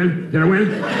win?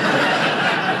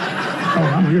 Oh,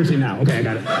 I'm on your team now. Okay, I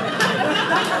got it.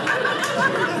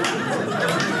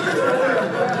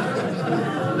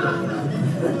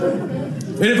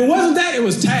 And if it wasn't that, it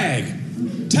was tag.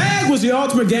 Tag was the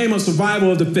ultimate game of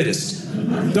survival of the fittest.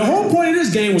 The whole point of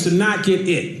this game was to not get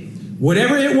it.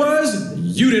 Whatever it was,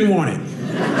 you didn't want it.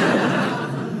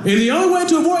 And the only way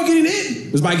to avoid getting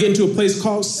it was by getting to a place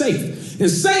called safe. And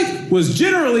safe was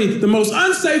generally the most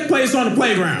unsafe place on the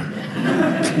playground.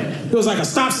 It was like a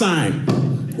stop sign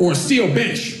or a steel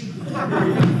bench.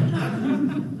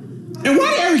 And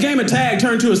why did every game of tag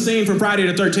turn to a scene from Friday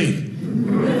the 13th?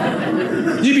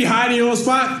 You be hiding in your little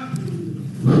spot?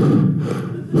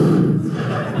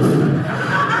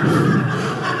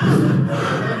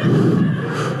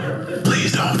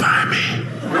 Please don't find me.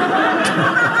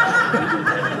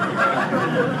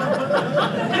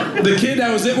 The kid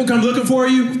that was it will come looking for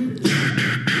you.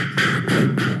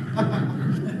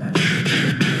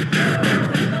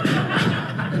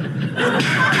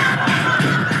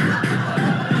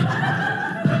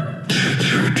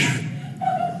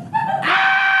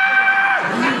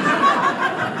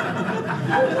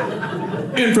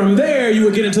 And from there, you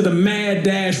would get into the mad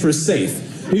dash for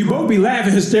safe. You'd both be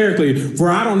laughing hysterically for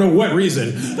I don't know what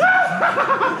reason.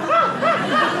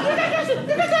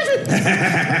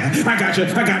 I got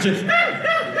you.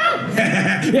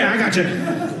 Yeah, I got you.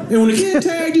 And when the kid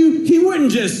tagged you, he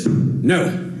wouldn't just, no.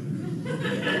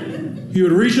 He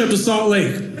would reach up to Salt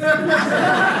Lake.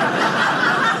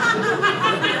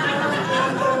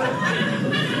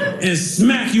 And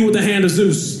smack you with the hand of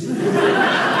Zeus.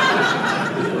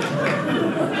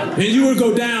 And you would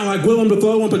go down like Willem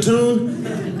Dafoe in Platoon.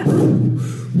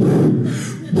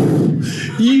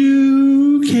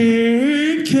 You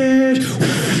can't catch.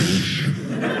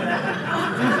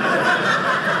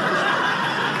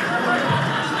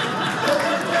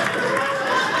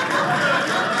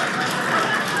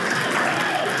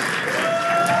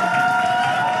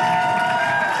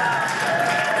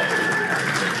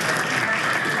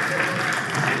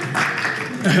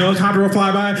 A helicopter will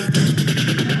fly by.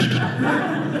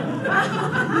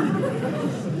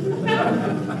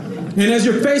 And as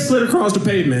your face slid across the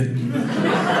pavement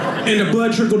and the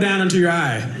blood trickled down into your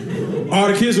eye, all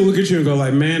the kids will look at you and go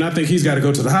like, man, I think he's got to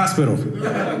go to the hospital.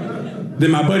 Then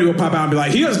my buddy will pop out and be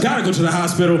like, he just got to go to the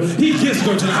hospital. He gets to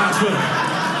go to the hospital.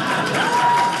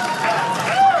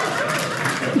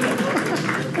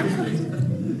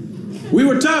 We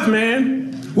were tough,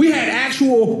 man. We had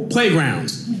actual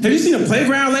playgrounds. Have you seen a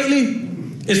playground lately?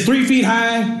 It's 3 feet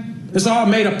high. It's all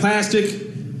made of plastic.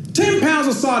 10 pounds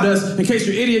of sawdust in case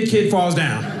your idiot kid falls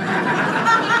down.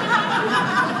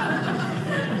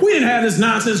 We didn't have this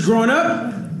nonsense growing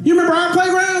up. You remember our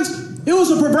playgrounds? It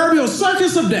was a proverbial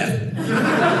circus of death.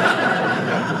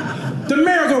 The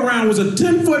merry-go-round was a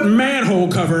 10-foot manhole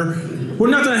cover with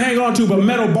nothing to hang on to but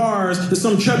metal bars that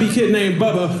some chubby kid named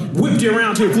Bubba whipped you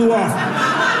around till you flew off.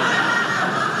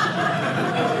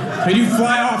 And you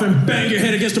fly off and bang your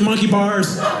head against the monkey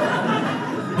bars.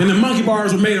 And the monkey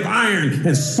bars were made of iron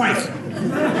and spike.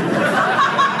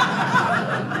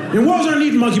 And what was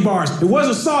underneath the monkey bars? It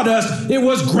wasn't sawdust, it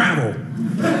was gravel.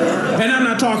 And I'm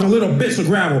not talking little bits of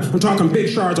gravel. I'm talking big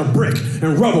shards of brick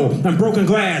and rubble and broken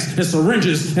glass and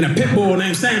syringes and a pit bull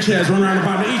named Sanchez running around the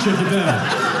bottom of each of them.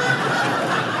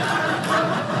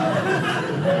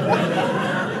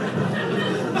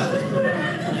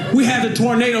 We had the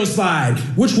tornado slide,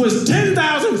 which was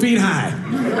 10,000 feet high.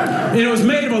 And it was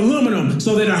made of aluminum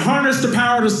so that it harnessed the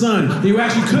power of the sun. And you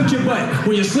actually cooked your butt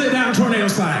when you slid down a tornado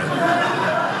slide.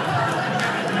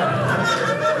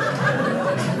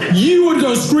 You would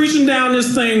go screeching down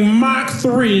this thing Mach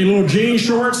 3 in little jean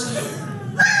shorts.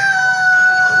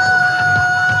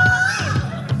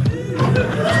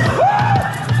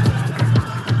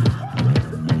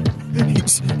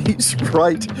 He's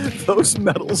right. Those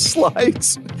metal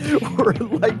slides were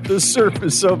like the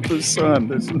surface of the sun.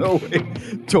 There's no way,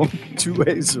 two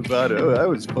ways about it. Oh, that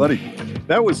was funny.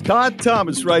 That was Todd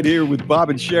Thomas right here with Bob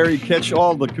and Sheri. Catch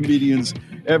all the comedians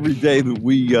every day that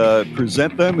we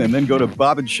present them, and then go to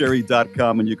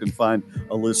bobandsheri.com and you can find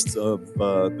a list of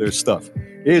their stuff.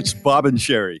 It's Bob and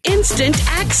Sheri. Instant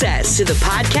access to the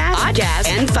podcast,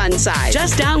 and fun side.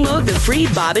 Just download the free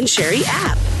Bob and Sheri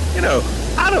app. You know,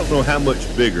 I don't know how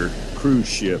much bigger cruise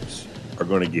ships are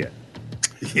going to get.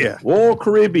 Yeah. Royal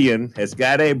Caribbean has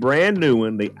got a brand new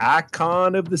one, the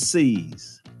Icon of the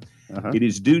Seas. Uh-huh. It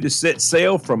is due to set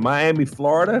sail from Miami,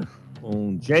 Florida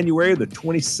on January the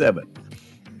 27th.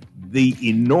 The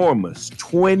enormous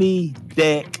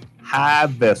 20-deck high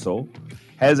vessel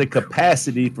has a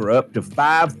capacity for up to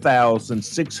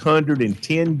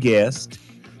 5,610 guests,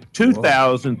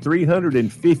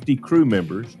 2,350 crew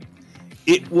members.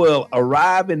 It will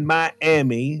arrive in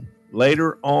Miami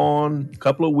later on, a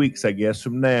couple of weeks, I guess,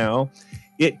 from now.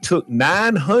 It took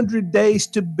 900 days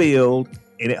to build,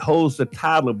 and it holds the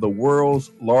title of the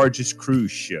world's largest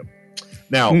cruise ship.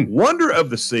 Now, Wonder of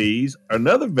the Seas,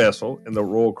 another vessel in the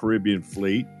Royal Caribbean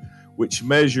fleet, which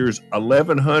measures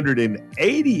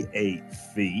 1,188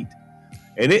 feet,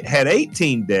 and it had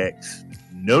 18 decks.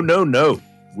 No.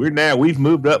 We've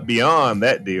moved up beyond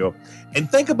that deal. And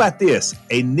think about this.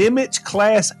 A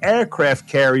Nimitz-class aircraft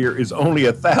carrier is only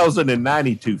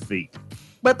 1,092 feet.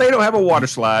 But they don't have a water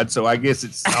slide, so I guess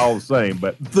it's all the same.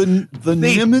 But the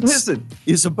Nimitz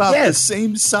is about the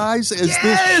same size as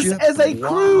this ship. As a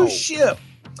cruise ship.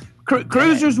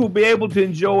 Cruisers will be able to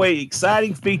enjoy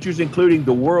exciting features, including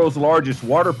the world's largest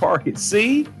water park at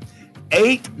sea,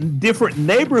 8 different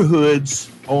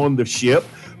neighborhoods on the ship,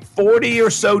 40 or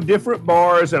so different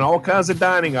bars, and all kinds of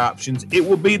dining options. It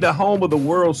will be the home of the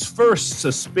world's first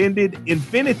suspended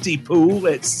infinity pool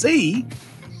at sea.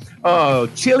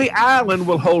 Chile Island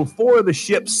will hold 4 of the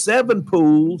ship's 7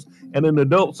 pools and an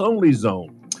adults-only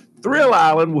zone. Thrill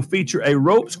Island will feature a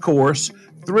ropes course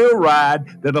thrill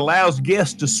ride that allows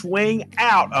guests to swing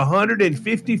out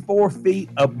 154 feet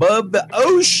above the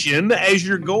ocean as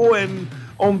you're going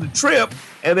on the trip.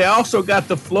 And they also got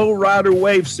the Flow Rider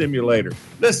Wave Simulator.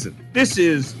 Listen, this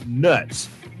is nuts.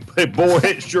 But boy,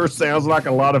 it sure sounds like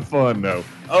a lot of fun, though.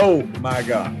 Oh, my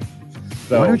God.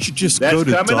 So, why don't you just go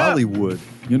to Dollywood?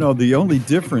 You know, the only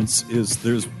difference is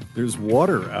there's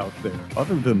water out there.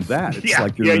 Other than that, it's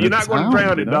like you're not going to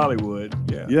drown at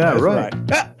Dollywood. Yeah, right.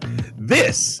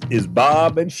 This is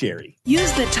Bob and Sheri.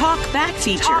 Use the Talk Back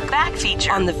feature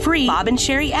on the free Bob and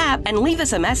Sheri app and leave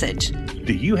us a message.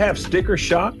 Do you have sticker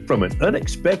shock from an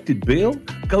unexpected bill?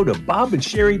 Go to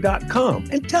bobandsheri.com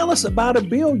and tell us about a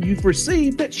bill you've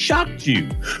received that shocked you.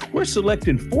 We're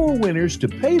selecting 4 winners to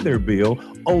pay their bill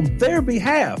on their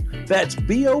behalf. That's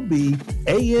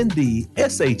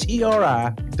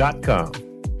BOBANDSHERI.com.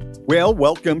 Well,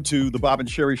 welcome to the Bob and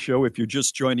Sheri Show. If you're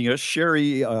just joining us,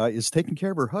 Sheri is taking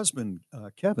care of her husband,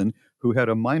 Kevin, who had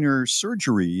a minor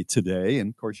surgery today. And,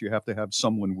 of course, you have to have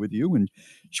someone with you. And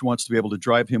she wants to be able to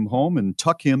drive him home and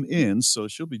tuck him in. So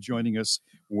she'll be joining us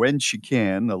when she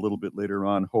can, a little bit later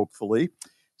on, hopefully.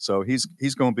 So he's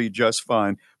going to be just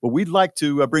fine. But we'd like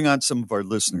to bring on some of our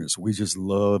listeners. We just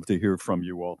love to hear from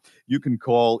you all. You can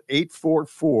call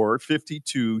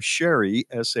 844-52-SHERI,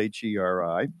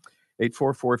 SHERI.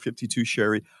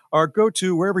 844-52-SHERI, or go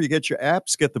to wherever you get your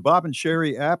apps, get the Bob and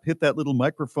Sheri app, hit that little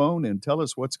microphone, and tell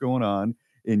us what's going on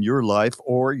in your life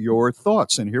or your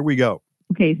thoughts. And here we go.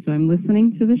 Okay, so I'm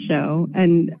listening to the show,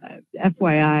 and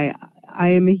FYI, I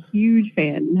am a huge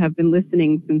fan and have been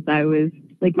listening since I was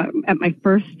at my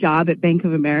first job at Bank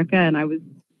of America, and I was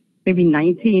maybe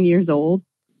 19 years old.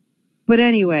 But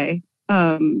anyway,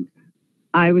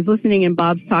 I was listening and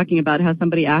Bob's talking about how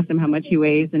somebody asked him how much he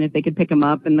weighs and if they could pick him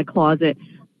up in the closet.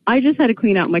 I just had to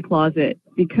clean out my closet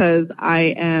because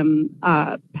I am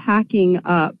packing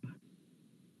up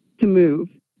to move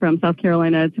from South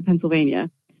Carolina to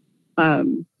Pennsylvania.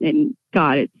 And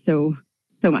God, it's so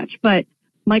much. But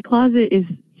my closet is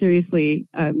seriously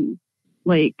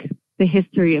like the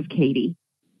history of Katie.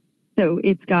 So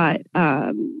it's got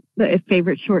the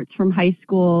favorite shorts from high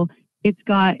school. It's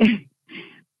got...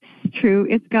 True.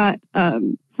 It's got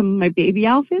some of my baby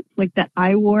outfits, like that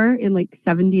I wore in like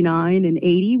 79 and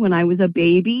 80 when I was a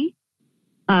baby.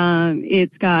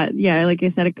 It's got, like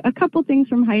I said, a couple things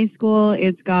from high school.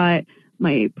 It's got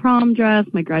my prom dress,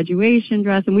 my graduation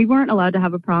dress, and we weren't allowed to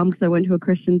have a prom because I went to a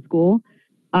Christian school.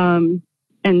 And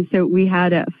so we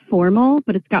had a formal,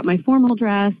 but it's got my formal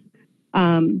dress.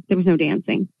 There was no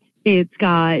dancing. It's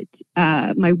got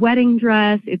my wedding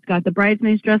dress. It's got the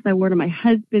bridesmaid's dress I wore to my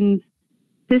husband's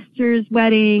sister's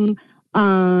wedding.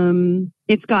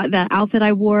 It's got the outfit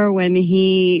I wore when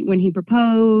he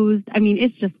proposed. I mean,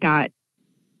 it's just got,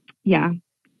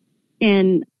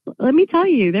 And let me tell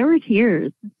you, there were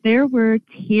tears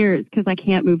because I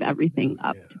can't move everything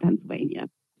up to Pennsylvania.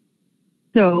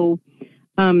 So,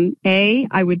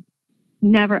 I would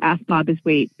never ask Bob his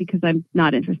weight because I'm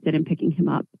not interested in picking him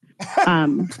up.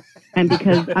 And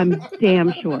because I'm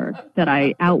damn sure that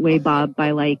I outweigh Bob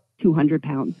by like 200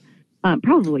 pounds.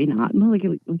 Probably not. Like,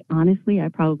 honestly, I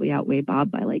probably outweigh Bob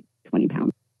by like 20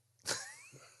 pounds.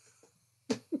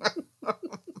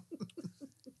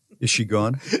 Is she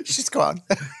gone? She's gone.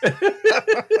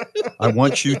 I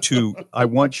want you to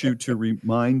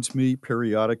remind me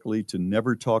periodically to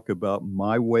never talk about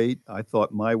my weight. I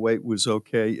thought my weight was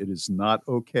okay. It is not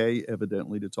okay,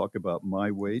 evidently, to talk about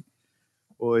my weight.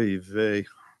 Oy vey.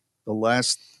 The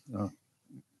last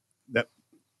that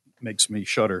makes me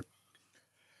shudder.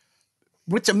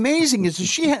 What's amazing is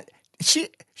she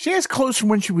has clothes from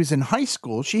when she was in high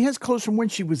school. She has clothes from when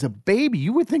she was a baby.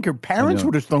 You would think her parents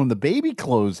would have thrown the baby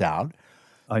clothes out.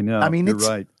 I know. I mean, you're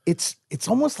right. It's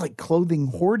almost like clothing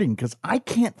hoarding because I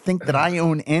can't think that I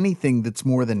own anything that's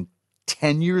more than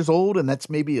 10 years old, and that's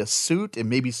maybe a suit and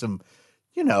maybe some,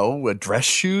 dress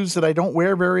shoes that I don't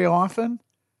wear very often.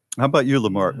 How about you,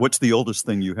 Lamar? What's the oldest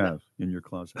thing you have in your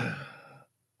closet?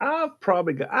 I've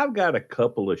got a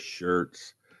couple of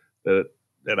shirts that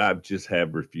I just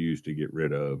have refused to get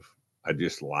rid of. I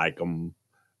just like them.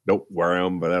 don't wear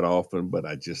them that often, but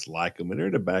I just like them, and they're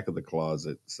in the back of the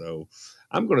closet. So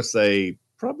I'm going to say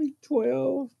probably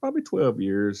 12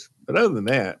 years. But other than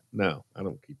that, no, I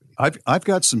don't keep any. I've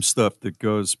got some stuff that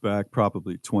goes back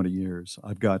probably 20 years.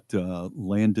 I've got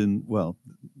Landon. Well,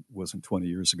 it wasn't 20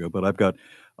 years ago, but I've got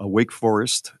a Wake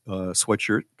Forest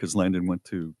sweatshirt because Landon went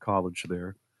to college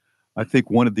there. I think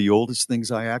one of the oldest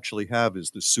things I actually have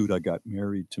is the suit I got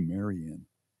married to Mary in.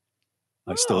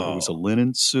 It was a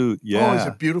linen suit. Yeah. Oh, it's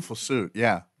a beautiful suit.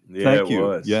 Yeah. Thank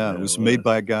you. Yeah, it was made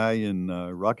by a guy in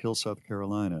Rock Hill, South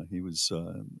Carolina. He was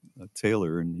a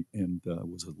tailor and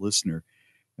was a listener,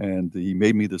 and he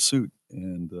made me the suit.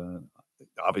 And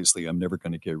obviously, I'm never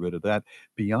going to get rid of that.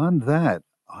 Beyond that,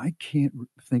 I can't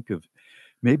think of.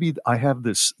 Maybe I have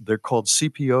this. They're called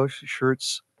CPO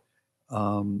shirts.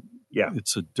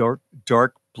 It's a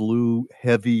dark blue,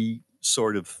 heavy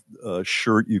sort of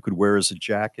shirt you could wear as a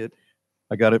jacket.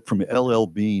 I got it from LL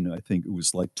Bean. I think it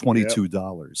was like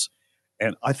 $22.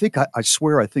 And I think, I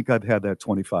swear, I think I've had that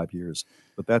 25 years,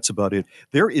 but that's about it.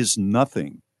 There is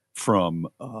nothing from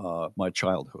my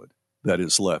childhood that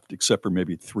is left except for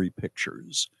maybe 3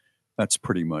 pictures. That's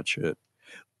pretty much it.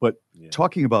 But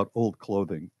talking about old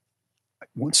clothing,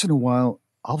 once in a while,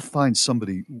 I'll find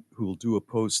somebody who will do a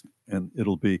post and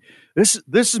it'll be, this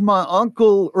is my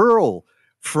Uncle Earl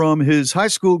from his high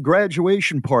school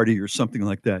graduation party or something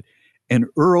like that. And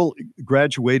Earl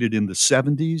graduated in the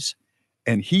 70s,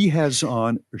 and he has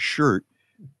on a shirt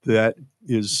that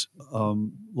is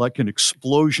like an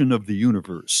explosion of the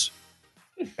universe.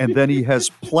 And then he has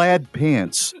plaid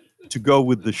pants to go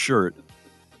with the shirt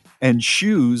and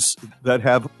shoes that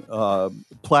have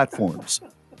platforms.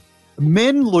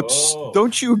 Men look,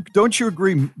 don't you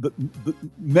agree? The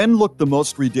men look the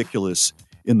most ridiculous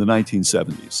in the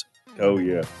 1970s. Oh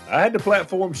yeah, I had the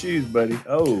platform shoes, buddy.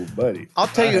 Oh, buddy, I'll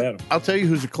tell you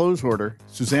who's a clothes hoarder.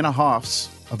 Susanna Hoffs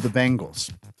of the Bengals.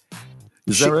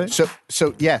 Is that right?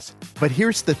 So yes, but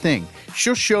here's the thing: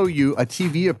 she'll show you a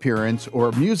TV appearance or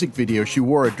a music video. She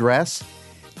wore a dress,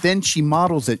 then she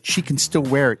models it. She can still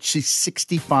wear it. She's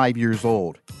 65 years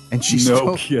old, and she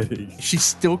still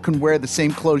can wear the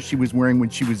same clothes she was wearing when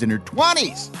she was in her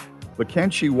 20s. But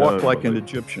can't she walk like an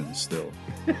Egyptian still?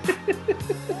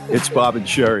 It's Bob and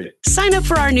Sheri. Sign up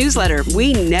for our newsletter.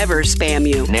 We never spam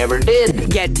you. Never did.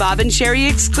 Get Bob and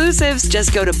Sheri exclusives.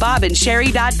 Just go to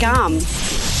bobandsheri.com.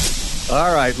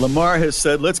 All right. Lamar has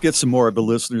said, let's get some more of the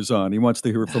listeners on. He wants to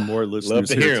hear from more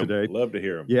listeners here today. Love to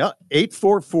hear him. Yeah.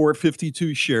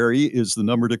 844-52-SHERI is the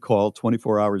number to call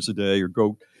 24 hours a day, or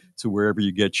go to wherever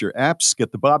you get your apps.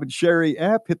 Get the Bob and Sheri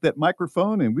app, hit that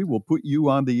microphone, and we will put you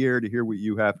on the air to hear what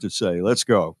you have to say. Let's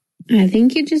go. I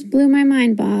think you just blew my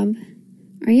mind, Bob.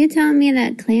 Are you telling me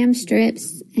that clam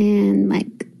strips and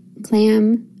like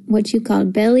clam, what you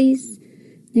called bellies,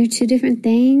 they're 2 different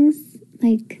things?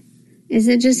 Like, is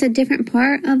it just a different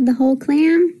part of the whole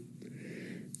clam?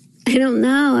 I don't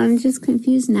know. I'm just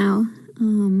confused now.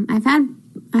 I've had,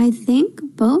 I think,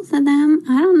 both of them.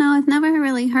 I don't know. I've never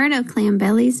really heard of clam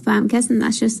bellies, but I'm guessing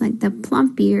that's just like the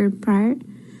plumpier part.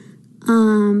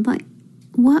 But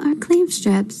what are clam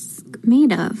strips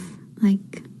made of?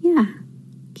 Like, yeah.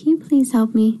 Can you please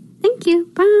help me? Thank you.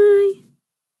 Bye.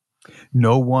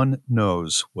 No one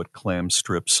knows what clam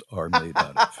strips are made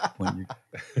out of when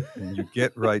you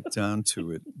get right down to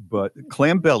it. But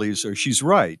clam bellies are, she's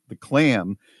right. The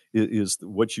clam is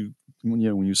what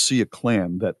when you see a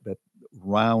clam, that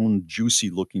round, juicy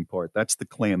looking part, that's the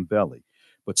clam belly.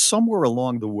 But somewhere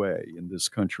along the way in this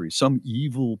country, some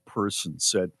evil person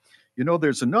said,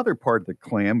 there's another part of the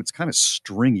clam. It's kind of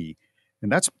stringy.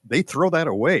 And they throw that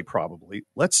away probably.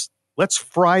 Let's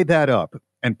fry that up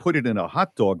and put it in a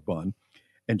hot dog bun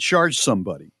and charge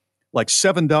somebody like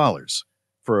 $7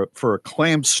 for a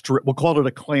clam strip. We'll call it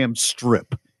a clam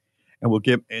strip.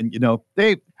 And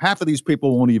half of these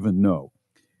people won't even know.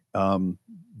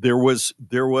 There was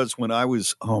when I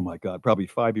was, oh my God, probably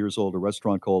 5 years old, a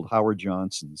restaurant called Howard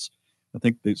Johnson's. I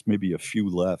think there's maybe a few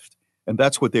left. And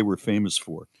that's what they were famous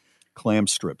for, clam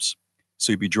strips.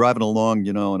 So you'd be driving along,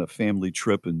 on a family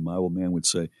trip, and my old man would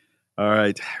say, all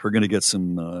right, we're going to get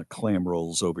some clam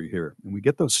rolls over here. And we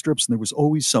get those strips, and there was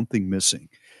always something missing.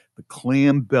 The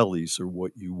clam bellies are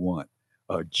what you want.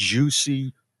 A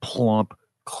juicy, plump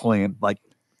clam, like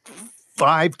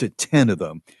 5 to 10 of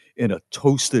them in a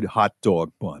toasted hot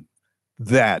dog bun.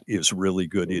 That is really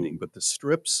good eating. But the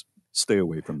strips, stay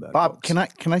away from that. Bob,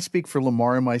 folks. can I speak for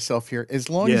Lamar and myself here? As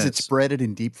long as it's breaded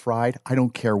and deep fried, I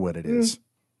don't care what it is.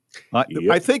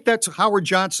 I think that's Howard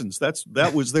Johnson's.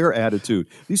 That was their attitude.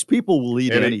 These people will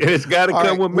eat anything. It's got to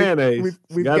come with mayonnaise.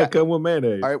 We've got to come with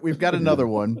mayonnaise. All right, we've got another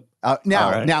one.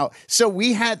 Now, so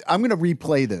we had, I'm going to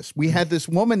replay this. We had this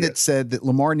woman that said that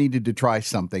Lamar needed to try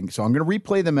something. So I'm going to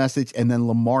replay the message, and then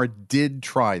Lamar did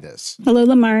try this. Hello,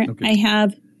 Lamar. Okay. I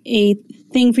have a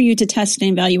thing for you to test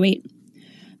and evaluate.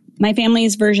 My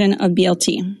family's version of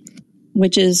BLT,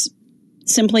 which is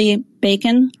simply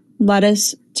bacon,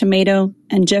 lettuce, tomato,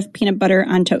 and Jif peanut butter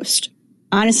on toast.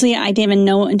 Honestly, I didn't even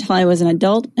know until I was an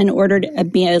adult and ordered a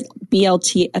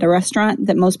BLT at a restaurant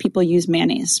that most people use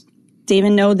mayonnaise. Didn't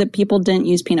even know that people didn't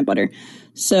use peanut butter.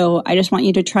 So I just want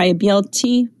you to try a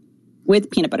BLT with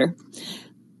peanut butter.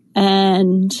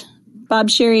 And Bob,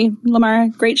 Sheri, Lamar,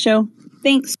 great show.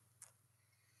 Thanks.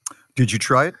 Did you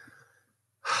try it?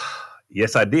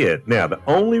 Yes, I did. Now, the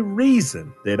only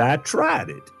reason that I tried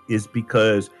it is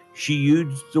because she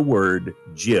used the word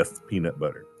Jif peanut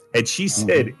butter. Had she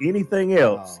said anything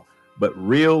else but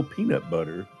real peanut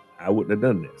butter, I wouldn't have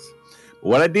done this. But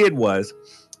what I did was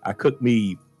I cooked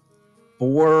me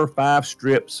 4 or 5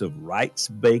 strips of Wright's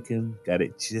bacon, got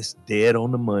it just dead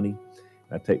on the money.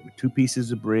 I take the 2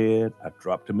 pieces of bread, I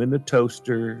dropped them in the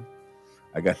toaster,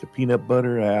 I got the peanut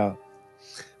butter out.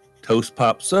 Toast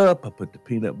pops up, I put the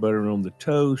peanut butter on the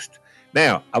toast.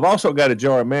 Now, I've also got a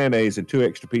jar of mayonnaise and 2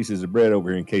 extra pieces of bread over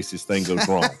here in case this thing goes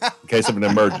wrong, in case of an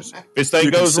emergency. If this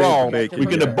thing goes wrong, we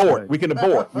can abort. We can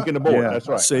abort. Yeah, that's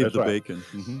right. Save the bacon.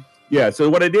 Mm-hmm. Yeah, so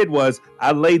what I did was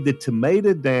I laid the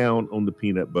tomato down on the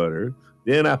peanut butter.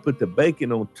 Then I put the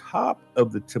bacon on top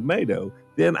of the tomato.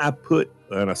 Then I put,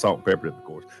 and I salt and peppered it, of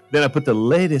course. Then I put the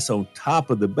lettuce on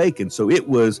top of the bacon. So it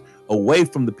was away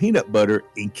from the peanut butter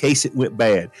in case it went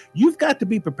bad. You've got to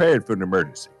be prepared for an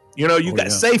emergency. You know, you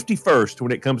got safety first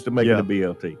when it comes to making a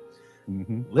BLT.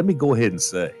 Mm-hmm. Let me go ahead and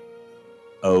say,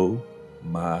 oh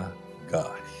my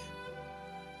gosh.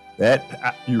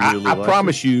 I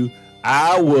promise you,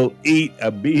 I will eat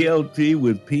a BLT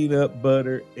with peanut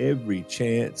butter every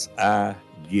chance I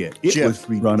get. It was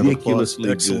ridiculously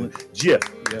good.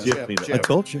 Jif peanut butter. I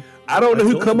told you. I don't know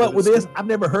who come up with this. I've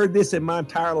never heard this in my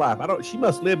entire life. She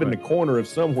must live in the corner of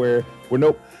somewhere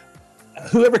where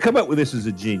whoever come up with this is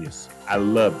a genius. I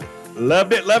loved it.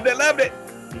 Loved it.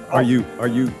 Are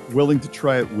you willing to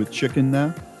try it with chicken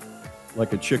now?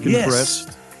 Like a chicken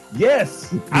breast?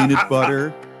 Yes. With peanut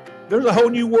butter? There's a whole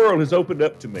new world has opened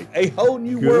up to me. A whole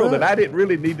new world that I didn't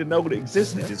really need to know that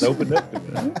existed has opened up to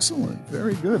me. Excellent.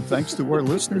 Very good. Thanks to our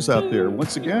listeners out there.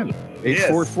 Once again,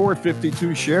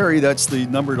 844-52-SHERI. That's the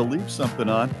number to leave something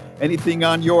on. Anything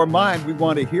on your mind, we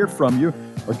want to hear from you.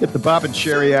 Or get the Bob and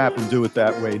Sheri app and do it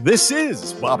that way. This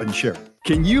is Bob and Sheri.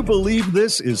 Can you believe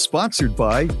this is sponsored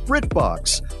by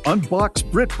BritBox? Unbox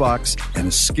BritBox and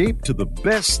escape to the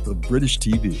best of British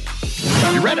TV.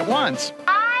 You read it once.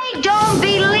 I don't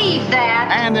believe that.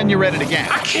 And then you read it again.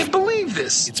 I can't believe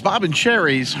this. It's Bob and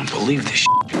Sheri's. I don't believe this.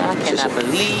 I cannot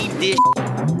believe this.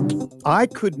 I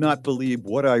could not believe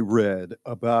what I read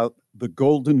about the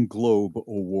Golden Globe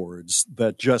Awards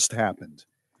that just happened.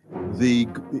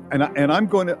 And I'm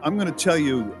going to tell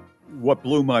you what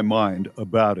blew my mind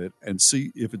about it and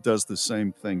see if it does the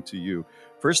same thing to you.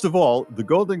 First of all, the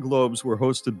Golden Globes were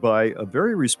hosted by a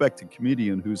very respected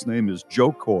comedian whose name is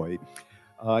Joe Coy.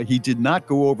 He did not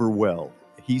go over well.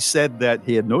 He said that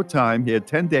he had no time. He had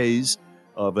 10 days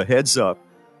of a heads up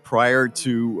prior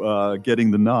to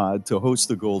getting the nod to host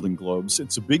the Golden Globes.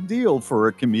 It's a big deal for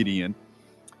a comedian.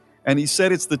 And he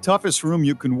said it's the toughest room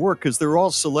you can work because they're all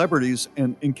celebrities.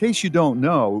 And in case you don't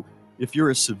know, if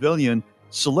you're a civilian,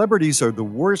 celebrities are the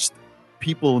worst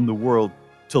people in the world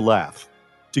to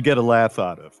get a laugh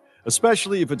out of,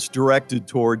 especially if it's directed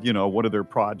toward, one of their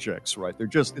projects, right?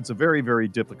 It's a very, very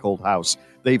difficult house.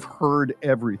 They've heard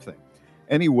everything.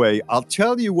 Anyway, I'll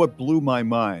tell you what blew my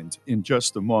mind in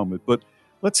just a moment, but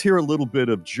let's hear a little bit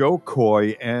of Joe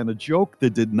Coy and a joke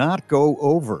that did not go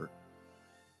over.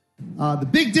 The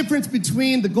big difference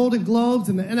between the Golden Globes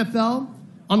and the NFL,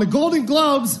 on the Golden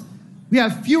Globes, we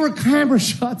have fewer camera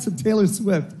shots of Taylor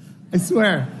Swift. I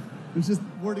swear. There's just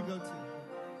more to go to.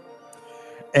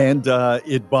 And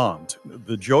it bombed.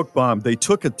 The joke bombed. They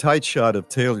took a tight shot of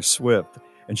Taylor Swift,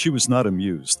 and she was not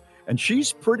amused. And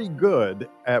she's pretty good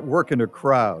at working a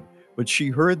crowd, but she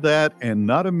heard that and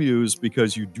not amused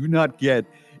because you do not get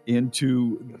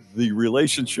into the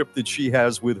relationship that she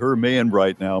has with her man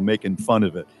right now, making fun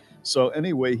of it. So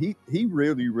anyway, he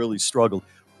really, really struggled.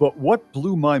 But what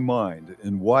blew my mind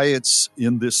and why it's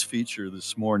in this feature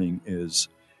this morning is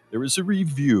there was a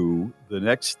review the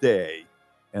next day,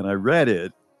 and I read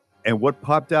it, and what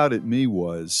popped out at me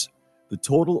was the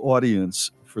total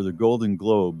audience for the Golden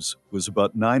Globes was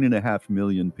about 9.5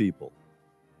 million people.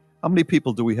 How many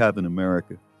people do we have in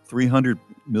America? 300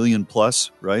 million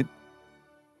plus, right?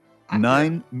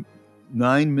 9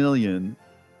 million.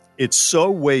 It's so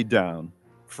way down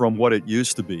from what it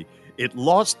used to be.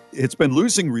 It's been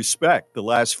losing respect the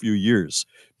last few years.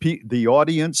 The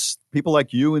audience, people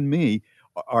like you and me,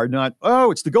 are not,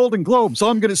 it's the Golden Globes.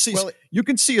 I'm going to see. Well, you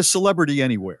can see a celebrity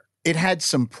anywhere. It had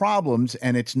some problems,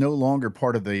 and it's no longer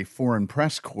part of the Foreign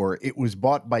Press Corps. It was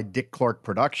bought by Dick Clark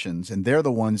Productions, and they're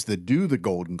the ones that do the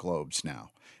Golden Globes now.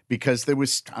 Because there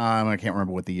was, I can't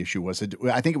remember what the issue was.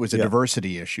 I think it was a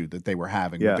diversity issue that they were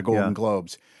having with the Golden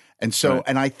Globes. And so,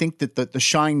 and I think that the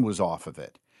shine was off of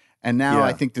it. And now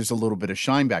I think there's a little bit of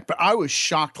shine back. But I was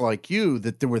shocked, like you,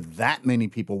 that there were that many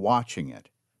people watching it.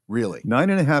 Really,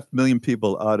 9.5 million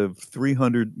people out of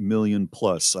 300 million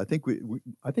plus. I think we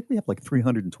have like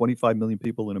 325 million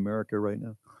people in America right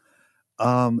now.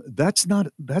 That's not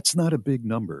a big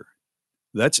number.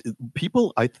 That's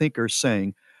people. I think are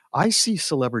saying, I see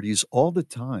celebrities all the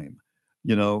time.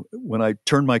 You know, when I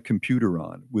turn my computer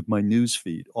on with my news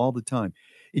feed all the time.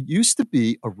 It used to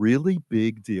be a really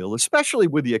big deal, especially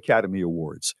with the Academy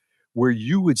Awards, where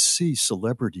you would see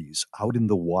celebrities out in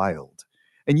the wild.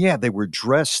 And they were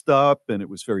dressed up and it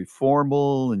was very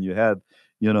formal and you had,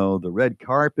 the red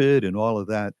carpet and all of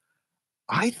that.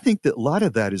 I think that a lot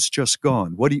of that is just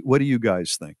gone. What do you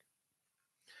guys think?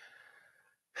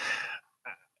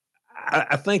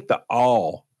 I think the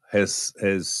awe has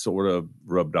sort of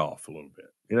rubbed off a little bit.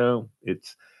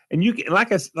 And you can,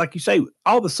 like you say,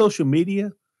 all the social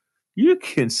media, you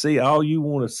can see all you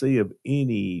want to see of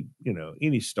any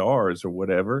stars or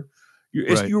whatever.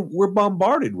 We're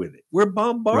bombarded with it. We're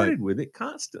bombarded with it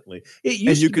constantly.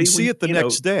 And you can see it the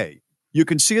next day. You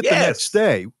can see it the next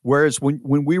day. Whereas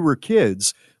when we were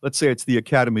kids, let's say it's the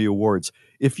Academy Awards,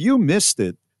 if you missed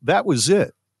it, that was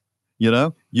it.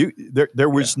 There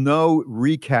was no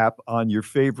recap on your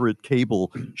favorite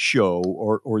cable show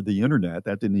or the internet.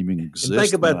 That didn't even exist. And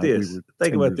think about this.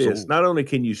 Think about this. Old. Not only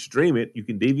can you stream it, you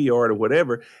can DVR it or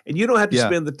whatever, and you don't have to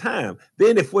spend the time.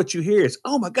 Then if what you hear is,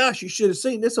 oh my gosh, you should have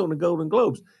seen this on the Golden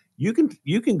Globes, you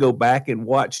can go back and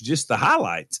watch just the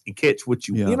highlights and catch what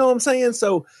you know what I'm saying?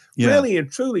 So really and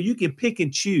truly, you can pick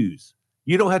and choose.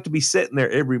 You don't have to be sitting there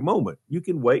every moment. You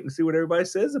can wait and see what everybody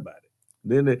says about it.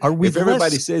 Then if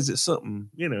everybody says it's something,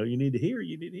 you need to hear,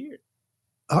 you need to hear it.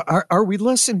 Are we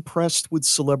less impressed with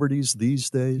celebrities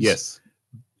these days? Yes.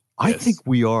 I think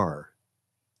we are.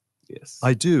 Yes.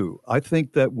 I do. I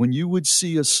think that when you would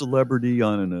see a celebrity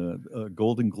on a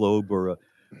Golden Globe or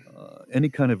any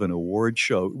kind of an award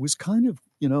show, it was kind of,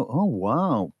 oh,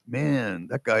 wow, man,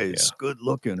 that guy is good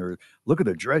looking, or look at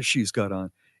the dress she's got on.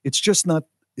 It's just not.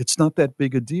 It's not that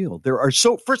big a deal.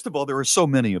 First of all, there are so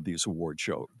many of these award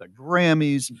shows. The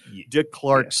Grammys, Dick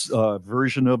Clark's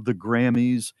version of the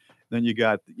Grammys. Then you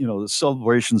got, the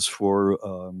celebrations for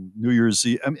New Year's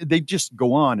Eve. I mean, they just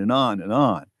go on and on and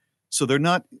on. So they're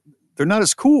not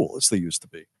as cool as they used to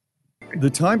be. The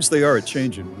times they are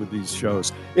changing with these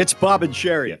shows. It's Bob and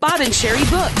Sheri. Bob and Sheri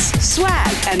books,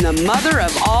 swag, and the mother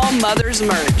of all mothers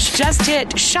merch. Just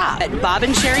hit shop at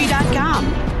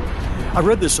bobandsheri.com. I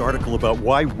read this article about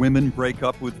why women break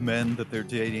up with men that they're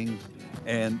dating.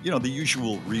 And, the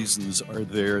usual reasons are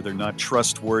there. They're not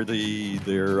trustworthy.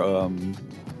 They're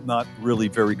not really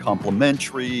very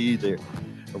complimentary. They're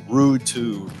rude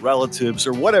to relatives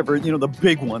or whatever, the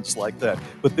big ones like that.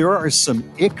 But there are some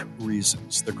ick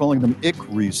reasons. They're calling them ick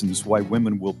reasons why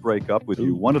women will break up with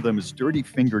you. One of them is dirty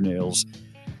fingernails.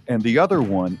 And the other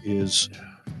one is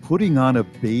putting on a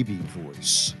baby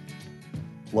voice.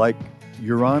 Like,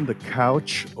 you're on the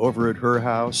couch over at her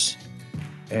house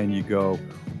and you go,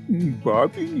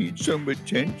 Bobby needs some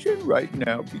attention right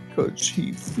now because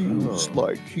he feels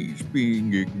like he's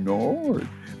being ignored.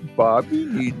 Bobby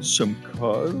needs some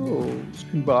cuddles.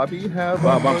 Can Bobby have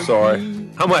Bob, I'm sorry.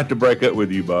 I'm going to have to break up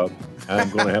with you, Bob. I'm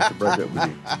going to have to break up with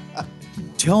you.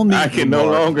 Tell me. I can no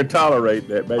longer tolerate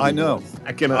that baby. I know. Voice.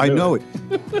 I cannot. I know it.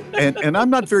 and I'm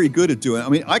not very good at doing it. I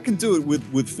mean, I can do it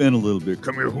with Finn a little bit.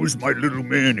 Come here, who's my little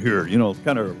man here?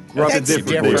 Kind of gruff. That's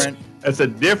different. That's a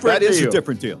different deal. That is a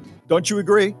different deal. Don't you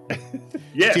agree?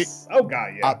 Yes. Oh,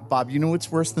 God, yeah. Bob, you know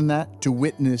what's worse than that? To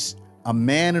witness a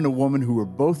man and a woman who are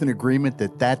both in agreement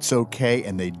that that's okay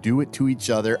and they do it to each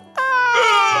other.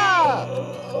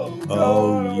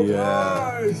 Oh,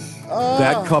 yeah.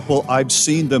 That couple, I've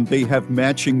seen them. They have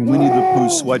matching Winnie the Pooh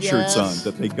sweatshirts on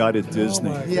that they got at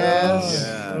Disney. Yes.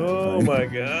 Yeah. Oh, my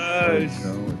gosh.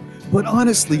 But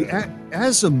honestly,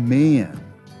 as a man,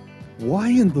 why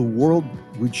in the world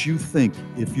would you think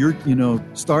if you're,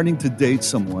 starting to date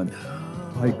someone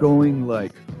by going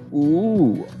like,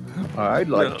 ooh, I'd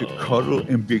like to cuddle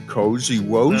and be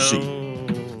cozy-wozy.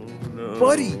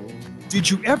 buddy, did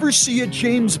you ever see a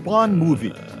James Bond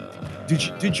movie?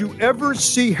 Did you ever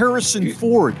see Harrison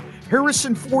Ford?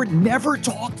 Harrison Ford never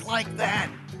talked like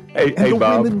that. Hey, and the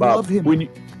Bob, women love him.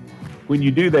 When you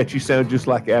do that, you sound just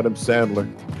like Adam Sandler.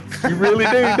 You really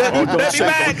do.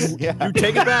 Max. Yeah. You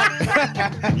take it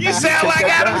back. You sound like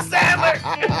Adam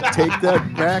Sandler. Take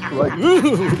that back. Like,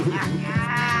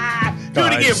 do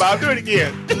it again, Bob. Do it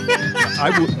again.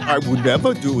 I would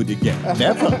never do it again.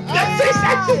 Never.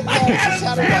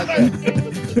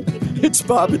 It's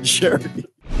Bob and Sheri.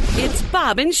 It's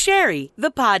Bob and Sheri,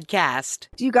 the podcast.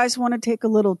 Do you guys want to take a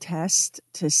little test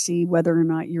to see whether or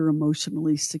not you're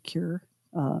emotionally secure,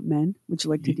 men? Would you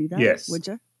like to do that? Yes. Would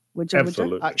you?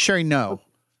 Absolutely. Sheri, no.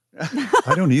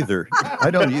 I don't either.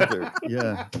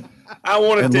 Yeah. I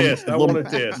want to And test. I want to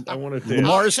test.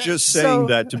 Lamar's just saying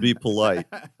that to be polite.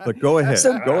 But go ahead.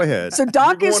 Go ahead. So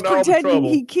Doc You're is going to all the pretending trouble.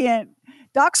 he can't.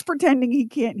 Doc's pretending he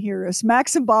can't hear us.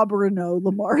 Max and Bob are a no.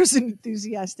 Lamar's an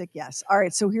enthusiastic yes. All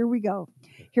right, so here we go.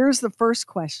 Here's the first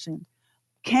question.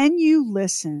 Can you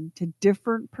listen to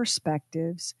different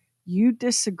perspectives you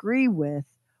disagree with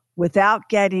without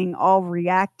getting all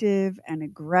reactive and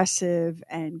aggressive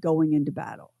and going into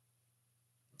battle?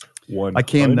 100%. I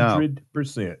can now.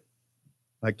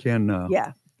 I can now.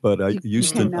 Yeah. But I You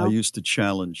used can to now. I used to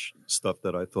challenge stuff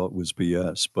that I thought was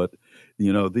BS. But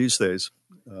these days,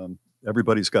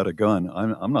 everybody's got a gun.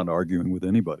 I'm not arguing with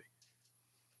anybody.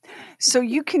 So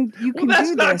you can That's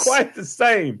do not this, quite the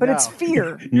same. but it's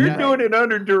fear. You're doing it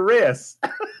under duress.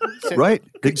 Right?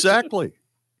 Exactly.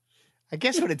 I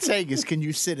guess what it's saying is, can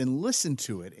you sit and listen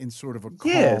to it in sort of a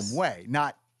calm Yes. way?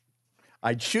 Not,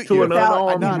 I'd shoot To you. an if I-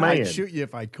 unarmed not, man. I'd shoot you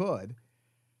if I could.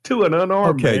 To an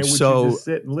unarmed Okay, man, would so- you just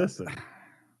sit and listen?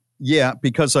 Yeah,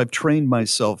 because I've trained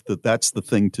myself that that's the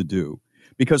thing to do.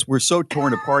 Because we're so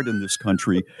torn apart in this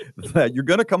country that you're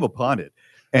going to come upon it.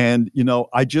 And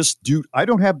I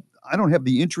don't have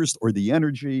the interest or the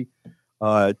energy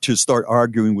to start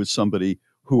arguing with somebody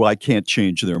who I can't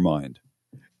change their mind.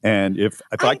 And if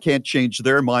I can't change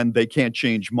their mind, they can't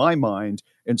change my mind.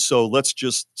 And so let's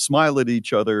just smile at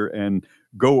each other and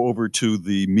go over to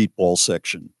the meatball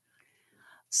section.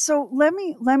 So let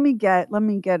me get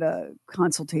a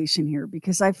consultation here,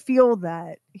 because I feel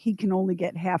that he can only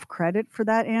get half credit for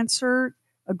that answer.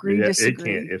 Agree,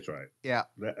 disagree. It can't. It's right. Yeah.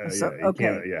 So, It okay.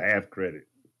 can't, half credit.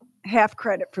 Half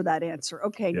credit for that answer.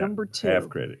 Okay, Yeah, number 2. Half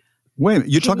credit. Wait a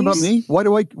minute, you're Can talking you about me? Why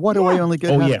do I only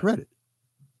get half credit?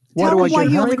 Why Tell do I me why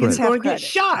get you half only get credit? half You're going to get credit.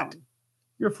 shot.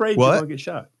 You're afraid What? you're going to get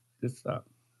shot. Just stop.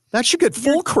 That should get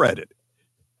full credit.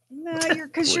 No,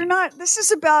 because you're not. This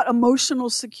is about emotional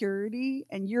security,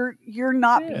 and you're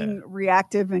not being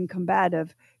reactive and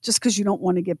combative just because you don't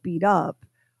want to get beat up.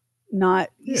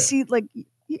 You see,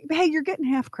 hey, you're getting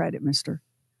half credit, mister.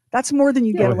 That's more than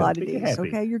you get a lot of Be days. happy.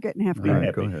 Okay, you're getting half Be credit.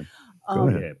 happy. Go ahead. Go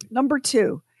ahead. Number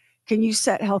 2, can you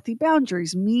set healthy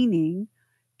boundaries? Meaning,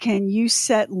 can you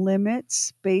set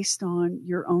limits based on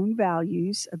your own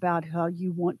values about how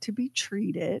you want to be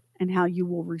treated and how you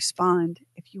will respond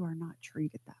if you are not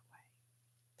treated that way?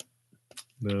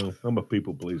 No, I'm a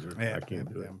people pleaser. I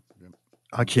can't do that.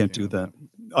 I can't do that.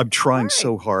 I'm trying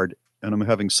so hard, and I'm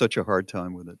having such a hard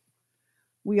time with it.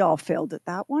 We all failed at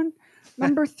that one.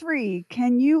 Number 3,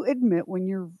 can you admit when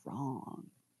you're wrong?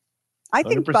 I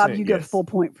think, Bob, you get a yes. full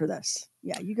point for this.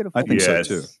 Yeah, you get a full I think point.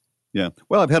 so too. Yeah.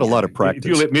 Well, I've had a lot of practice.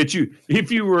 If you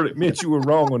admit you were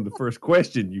wrong on the first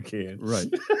question, you can. Right.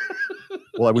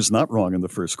 Well, I was not wrong in the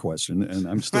first question, and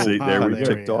I'm still See, there we go.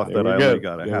 ticked off There that we I go. only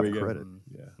got a There half we go. credit.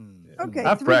 Okay,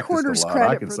 I've 3 practiced quarters a lot. credit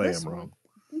I can for say this I'm one. wrong.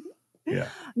 Yeah.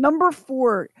 Number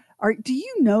 4, do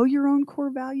you know your own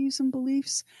core values and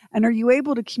beliefs? And are you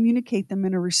able to communicate them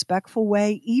in a respectful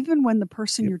way, even when the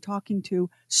person you're talking to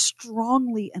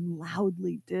strongly and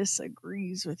loudly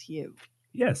disagrees with you?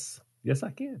 Yes. Yes, I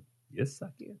can. Yes, I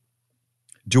can.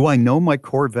 Do I know my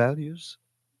core values?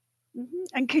 Mm-hmm.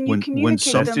 And can you When communicate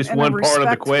some- them That's just in one a part of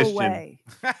the respectful question. way?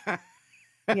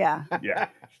 Yeah. Yeah.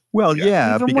 Well,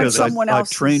 yeah, Even when because someone I've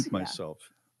else is- trained yeah. myself.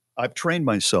 I've trained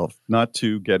myself not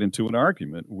to get into an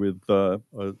argument with a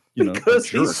Because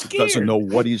jerk he's who doesn't know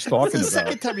what he's That's talking the about.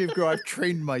 second time you've gone, I've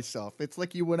trained myself. It's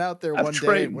like you went out there I've one day,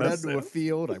 trained went out into a myself.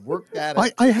 field, I worked at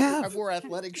it. I have. I wore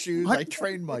athletic shoes. I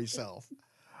trained myself.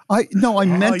 I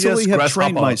mentally have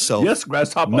trained myself. Yes,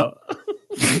 grasshopper. No.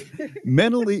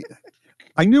 Mentally,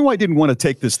 I knew I didn't want to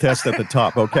take this test at the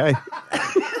top, okay?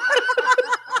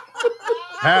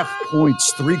 Half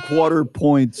points, 3/4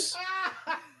 points.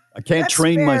 I can't That's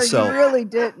train fair. myself. You really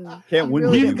didn't. Can't You win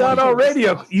really with You've you.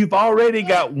 didn't. you've already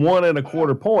got 1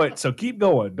 1/4 points. So keep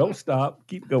going. Don't stop.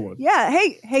 Keep going. Yeah.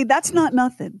 Hey, that's not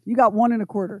nothing. You got 1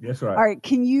 1/4. That's right. All right.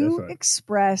 Can you That's right.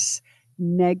 express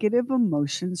negative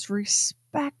emotions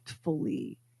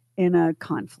respectfully in a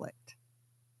conflict?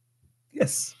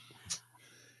 Yes.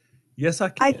 Yes, I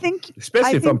can.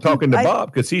 Especially if I'm talking to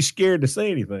Bob, because he's scared to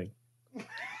say anything.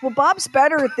 Well, Bob's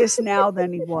better at this now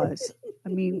than he was. I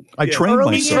mean, I trained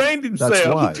myself. He trained himself. That's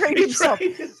why. He trained himself.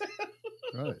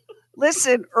 Right.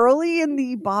 Listen, early in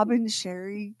the Bob and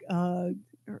Sheri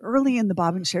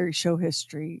show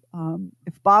history,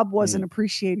 if Bob wasn't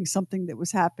appreciating something that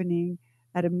was happening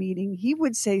at a meeting, he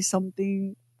would say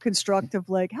something constructive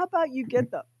like, "How about you get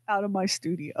them out of my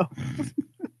studio?"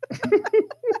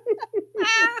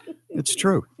 It's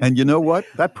true. And you know what?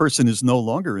 That person is no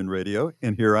longer in radio,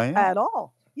 and here I am. At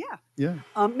all. Yeah. Yeah.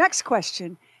 Next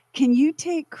question. Can you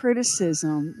take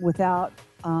criticism without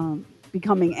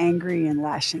becoming angry and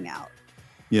lashing out?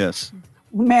 Yes.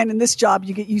 Man, in this job,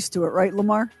 you get used to it, right,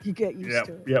 Lamar? You get used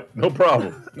to it. Yep. No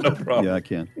problem. No problem. Yeah, I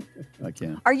can.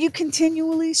 Are you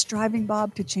continually striving,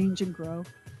 Bob, to change and grow?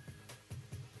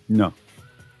 No.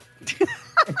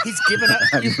 He's given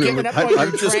up. You've given up on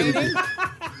your training?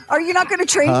 Are you not going to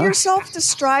train yourself to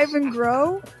strive and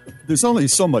grow? There's only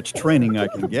so much training I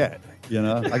can get. You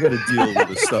know, I got to deal with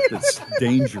the stuff that's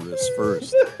dangerous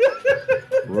first.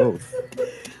 Growth.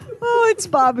 Oh, it's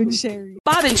Bob and Sheri.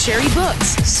 Bob and Sheri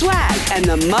books, swag, and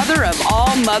the mother of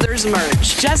all mothers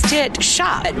merch. Just hit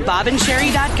shop at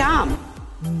bobandsheri.com.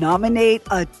 Nominate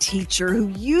a teacher who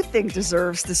you think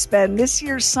deserves to spend this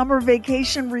year's summer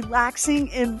vacation relaxing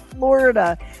in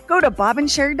Florida. Go to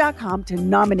bobandsheri.com to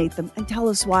nominate them and tell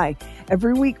us why.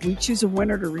 Every week we choose a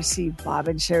winner to receive Bob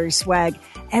and Sheri swag,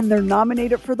 and they're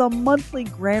nominated for the monthly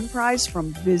grand prize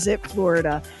from Visit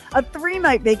Florida. A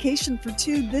 3-night vacation for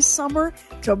 2 this summer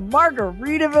to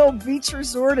Margaritaville Beach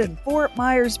Resort in Fort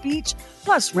Myers Beach,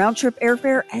 plus round-trip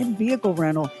airfare and vehicle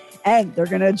rental. And they're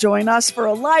going to join us for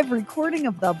a live recording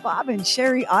of the Bob and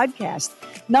Sheri Oddcast.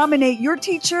 Nominate your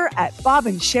teacher at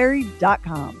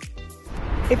bobandsheri.com.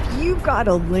 If you got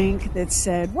a link that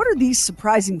said, what are these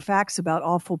surprising facts about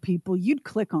awful people, you'd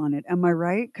click on it. Am I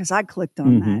right? Because I clicked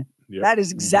on that. Yep. That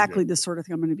is exactly the sort of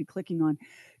thing I'm going to be clicking on.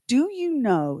 Do you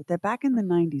know that back in the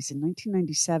 90s, in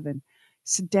 1997,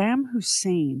 Saddam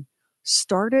Hussein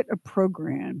started a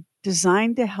program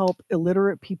designed to help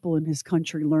illiterate people in his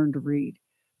country learn to read?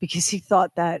 Because he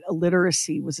thought that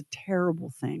illiteracy was a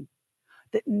terrible thing,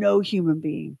 that no human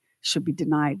being should be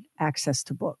denied access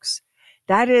to books.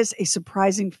 That is a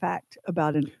surprising fact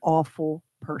about an awful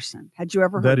person. Had you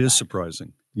ever heard that? That is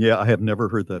surprising. Yeah, I have never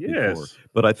heard that before.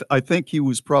 But I think he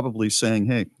was probably saying,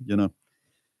 hey, you know,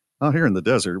 out here in the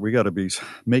desert, we got to be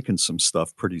making some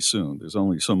stuff pretty soon. There's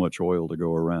only so much oil to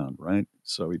go around, right?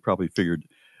 So he probably figured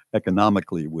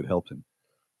economically it would help him.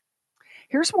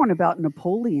 Here's one about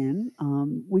Napoleon.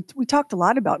 We talked a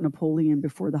lot about Napoleon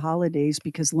before the holidays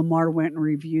because Lamar went and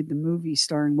reviewed the movie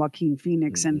starring Joaquin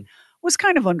Phoenix and was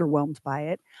kind of underwhelmed by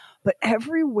it. But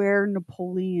everywhere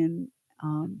Napoleon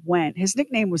went, his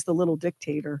nickname was the Little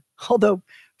Dictator, although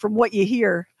from what you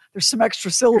hear, there's some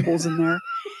extra syllables in there.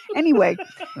 Anyway,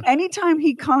 anytime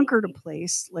he conquered a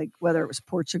place, like whether it was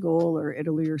Portugal or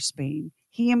Italy or Spain,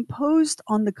 he imposed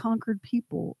on the conquered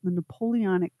people the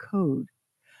Napoleonic Code,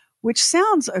 which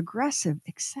sounds aggressive,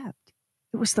 except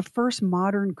it was the first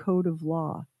modern code of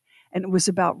law. And it was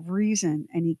about reason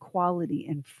and equality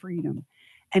and freedom.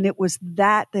 And it was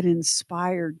that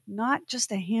inspired not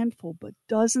just a handful, but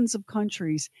dozens of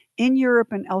countries in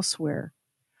Europe and elsewhere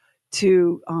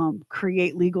to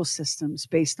create legal systems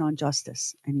based on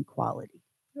justice and equality.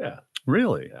 Yeah.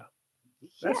 Really? Yeah.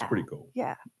 That's pretty cool.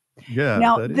 Yeah. Yeah.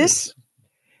 Now, this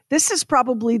is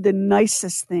probably the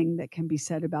nicest thing that can be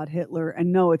said about Hitler.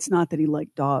 And no, it's not that he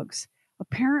liked dogs.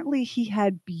 Apparently, he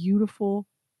had beautiful,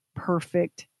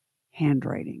 perfect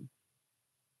handwriting.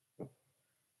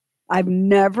 I've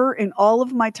never, in all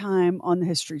of my time on the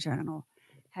History Channel,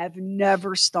 have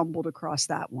never stumbled across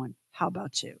that one. How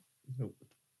about you?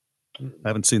 I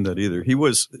haven't seen that either. He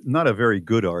was not a very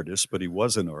good artist, but he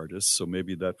was an artist. So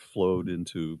maybe that flowed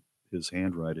into his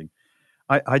handwriting.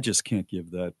 I just can't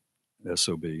give that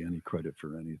SOB any credit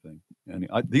for anything.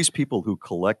 These people who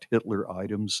collect Hitler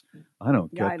items, I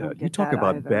don't get that. You talk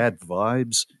about either. bad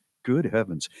vibes. Good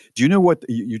heavens. Do you know what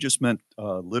you just meant?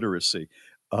 Literacy.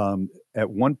 At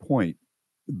one point,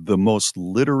 the most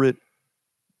literate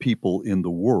people in the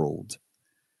world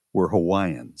were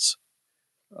Hawaiians.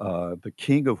 The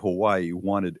king of Hawaii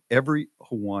wanted every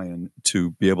Hawaiian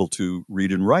to be able to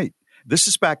read and write. This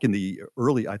is back in the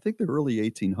early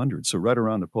 1800s, so right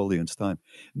around Napoleon's time.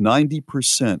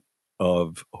 90%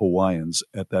 of Hawaiians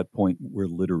at that point were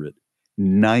literate.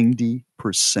 90%.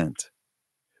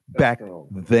 Back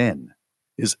then.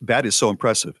 That is so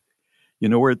impressive. You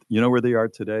know where they are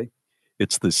today?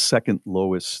 It's the second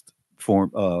lowest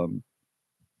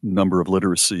number of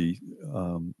literacy.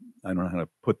 I don't know how to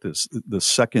put this. The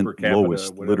second capita,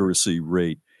 lowest whatever. literacy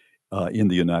rate in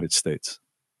the United States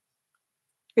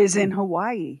Is in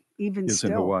Hawaii, even is still.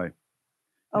 in Hawaii.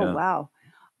 Oh, Yeah. wow.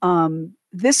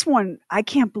 This one, I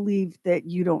can't believe that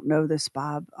you don't know this,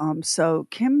 Bob. So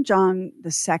Kim Jong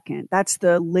II, that's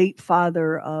the late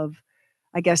father of,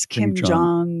 I guess, Kim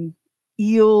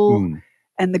Jong-il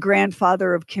and the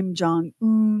grandfather of Kim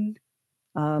Jong-un.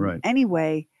 Right.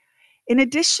 Anyway, in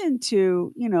addition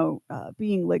to,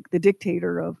 being like the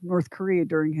dictator of North Korea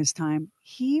during his time,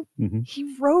 he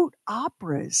wrote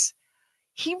operas.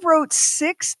 He wrote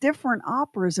 6 different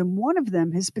operas, and one of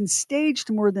them has been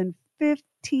staged more than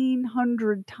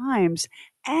 1,500 times.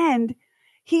 And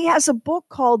he has a book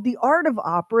called The Art of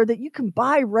Opera that you can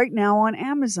buy right now on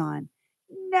Amazon.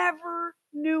 Never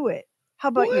knew it. How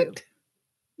about you?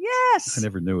 Yes. I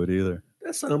never knew it either.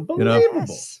 That's unbelievable.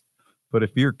 Yes. But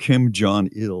if you're Kim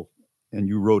Jong-il and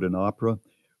you wrote an opera,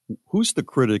 who's the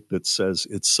critic that says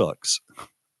it sucks?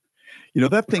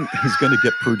 That thing is going to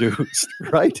get produced,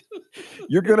 right?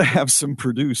 You're going to have some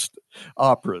produced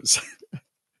operas.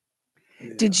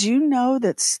 Did you know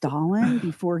that Stalin,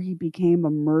 before he became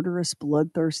a murderous,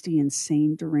 bloodthirsty,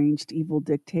 insane, deranged, evil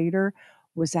dictator,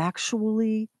 was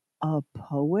actually a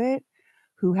poet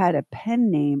who had a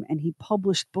pen name and he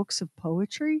published books of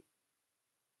poetry?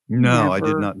 No, I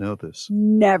did not know this.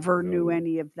 Never knew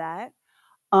any of that.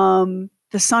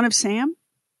 The Son of Sam,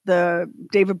 the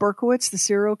David Berkowitz, the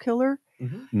serial killer,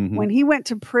 when he went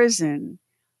to prison,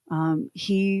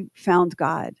 he found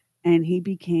God and he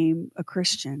became a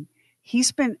Christian.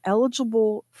 He's been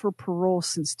eligible for parole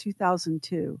since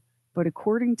 2002, but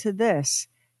according to this,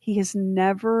 he has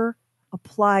never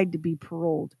applied to be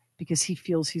paroled because he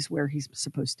feels he's where he's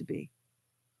supposed to be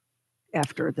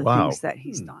after the things that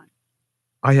he's done.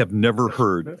 I have never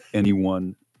heard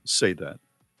anyone say that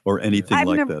or anything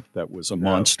that was a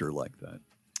monster like that.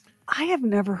 I have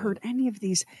never heard any of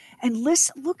these. And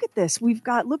look at this.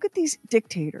 Look at these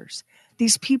dictators,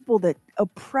 these people that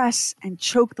oppress and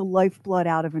choke the lifeblood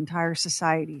out of entire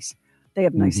societies. They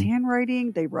have nice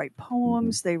handwriting. They write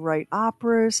poems. They write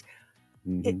operas.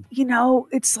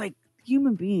 It's like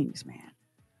human beings, man.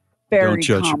 Very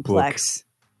complex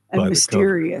and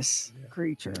mysterious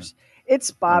creatures. Yeah.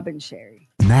 It's Bob and Sheri.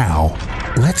 Now,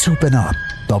 let's open up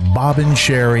the Bob and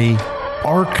Sheri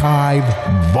Archive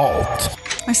Vault.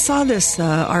 I saw this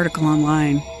article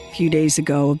online a few days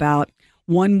ago about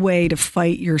one way to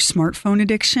fight your smartphone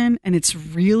addiction, and it's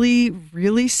really,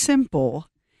 really simple,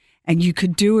 and you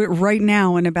could do it right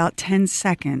now in about 10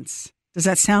 seconds. Does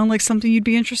that sound like something you'd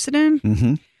be interested in?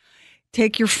 Mm-hmm.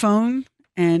 Take your phone,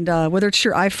 and whether it's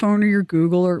your iPhone or your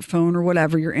Google or phone or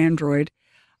whatever, your Android,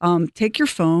 take your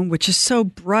phone, which is so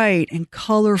bright and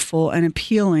colorful and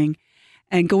appealing,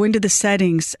 and go into the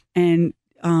settings and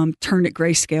turn it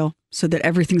grayscale so that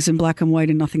everything's in black and white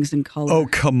and nothing's in color. Oh,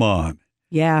 come on.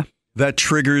 Yeah. That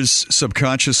triggers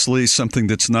subconsciously something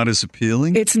that's not as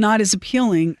appealing? It's not as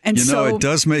appealing. And it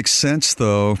does make sense,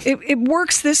 though. It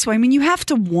works this way. I mean, you have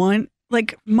to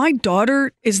my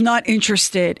daughter is not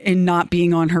interested in not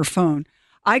being on her phone.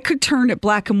 I could turn it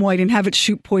black and white and have it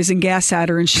shoot poison gas at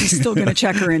her and she's still going to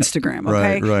check her Instagram.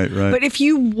 Okay. Right. But if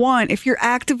you're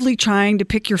actively trying to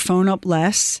pick your phone up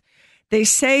less, they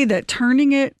say that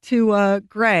turning it to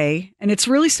gray, and it's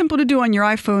really simple to do on your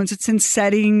iPhones. It's in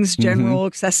settings, general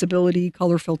accessibility,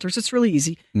 color filters. It's really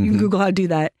easy. You can Google how to do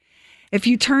that. If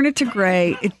you turn it to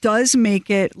gray, it does make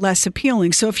it less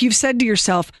appealing. So if you've said to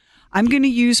yourself, I'm going to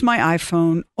use my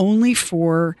iPhone only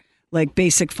for like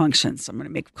basic functions. I'm going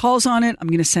to make calls on it. I'm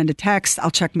going to send a text.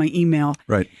 I'll check my email.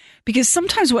 Right. Because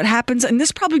sometimes what happens, and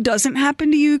this probably doesn't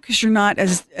happen to you because you're not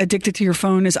as addicted to your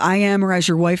phone as I am or as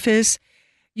your wife is.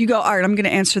 You go, all right, I'm going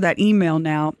to answer that email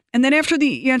now. And then after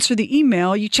you answer the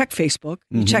email, you check Facebook,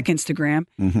 you check Instagram,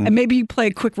 and maybe you play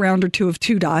a quick round or two of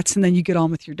 2 dots, and then you get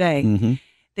on with your day.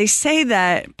 They say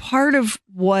that part of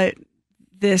what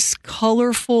this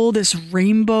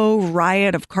rainbow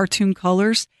riot of cartoon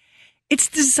colors, it's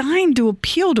designed to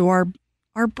appeal to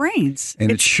our brains.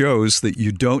 And it shows that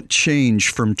you don't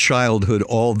change from childhood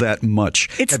all that much.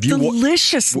 It's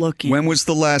delicious looking. When was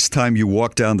the last time you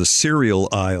walked down the cereal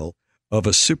aisle of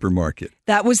a supermarket?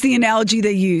 That was the analogy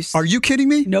they used. Are you kidding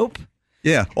me? Nope.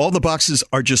 Yeah, all the boxes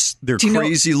are they're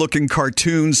crazy looking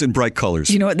cartoons in bright colors.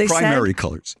 Do you know what they said? Primary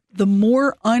colors. The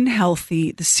more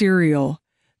unhealthy the cereal,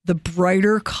 the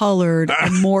brighter colored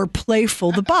and more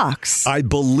playful the box. I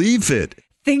believe it.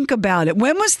 Think about it.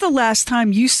 When was the last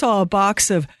time you saw a box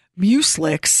of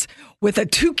Mueslix with a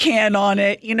toucan on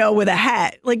it, with a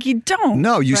hat? Like, you don't.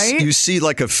 No, you right? you see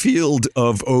like a field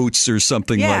of oats or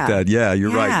something like that. Yeah,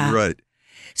 you're right.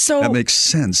 So that makes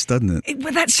sense, doesn't it?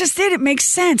 But that's just it. It makes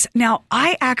sense. Now,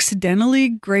 I accidentally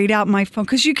grayed out my phone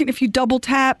because you can, if you double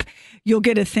tap, you'll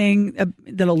get a thing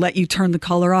that'll let you turn the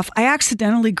color off. I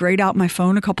accidentally grayed out my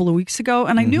phone a couple of weeks ago,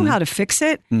 and I knew how to fix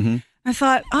it. I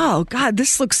thought, oh God,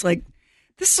 this looks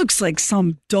like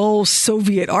some dull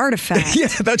Soviet artifact. Yeah,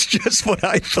 that's just what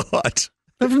I thought.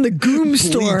 From the Goom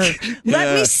store.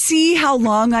 Let me see how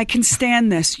long I can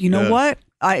stand this. You know what?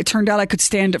 It turned out I could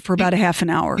stand it for about a half an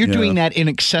hour. You're doing that in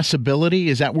accessibility?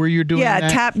 Is that where you're doing that? Yeah,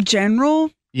 tap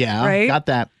general. Yeah, right? Got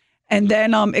that. And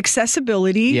then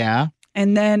accessibility. Yeah.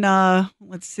 And then,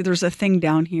 let's see, there's a thing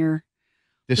down here.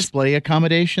 Display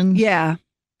accommodations? Yeah.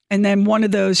 And then one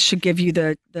of those should give you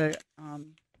the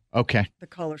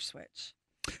color switch.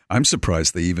 I'm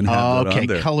surprised they even have that on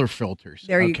there. Color filters.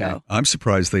 There you go. I'm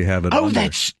surprised they have it on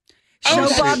there. Show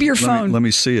Bob your phone. Let me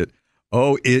see it.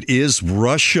 Oh, it is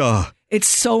Russia. It's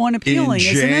so unappealing, in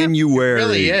isn't it? January. It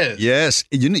really is. Yes.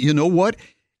 You know what?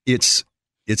 It's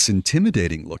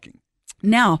intimidating looking.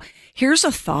 Now, here's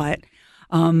a thought.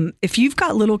 If you've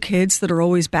got little kids that are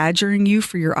always badgering you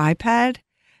for your iPad,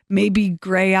 maybe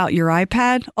gray out your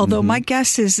iPad. Although my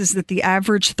guess is that the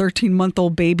average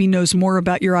 13-month-old baby knows more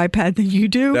about your iPad than you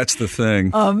do. That's the thing.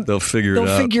 They'll figure it out.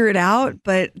 They'll figure it out,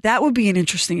 but that would be an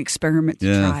interesting experiment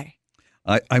to try.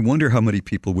 I wonder how many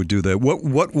people would do that.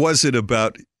 What was it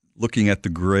about looking at the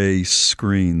gray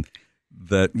screen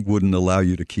that wouldn't allow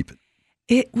you to keep it?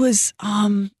 It was.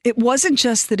 It wasn't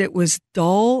just that it was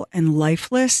dull and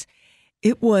lifeless.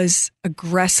 It was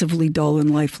aggressively dull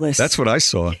and lifeless. That's what I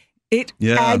saw. It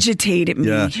agitated me.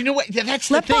 Do you know what? That's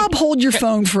the let thing. Bob hold your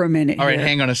phone for a minute. All right, here.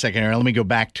 hang on a second here. Let me go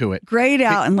back to it. Gray it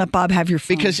out and let Bob have your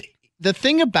phone. Because the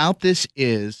thing about this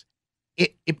is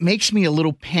it makes me a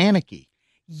little panicky.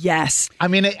 Yes. I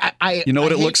mean, I you know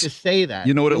what I it hate looks to say that.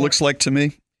 You know what it looks like to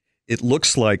me? It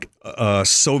looks like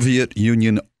Soviet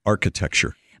Union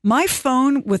architecture. My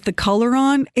phone with the color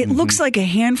on, it looks like a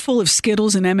handful of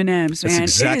Skittles and M&Ms, man. That's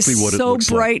exactly it is what it so looks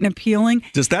bright like. and appealing.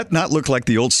 Does that not look like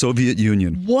the old Soviet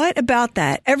Union? What about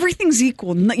that? Everything's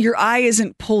equal. Your eye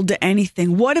isn't pulled to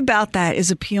anything. What about that is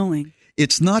appealing?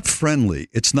 It's not friendly.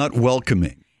 It's not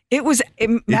welcoming. It was,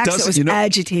 Max, it was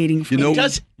agitating for me.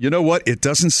 You know what? It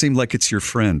doesn't seem like it's your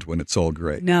friend when it's all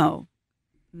gray. No.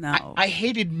 I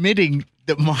hate admitting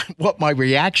that my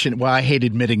reaction. Well, I hate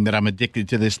admitting that I'm addicted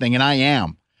to this thing, and I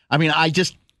am. I mean,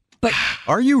 But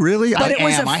are you really? But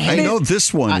I know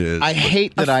this one is. I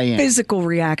hate that I am. Physical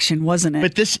reaction, wasn't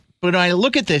it? But when I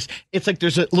look at this, it's like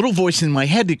there's a little voice in my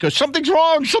head that goes, something's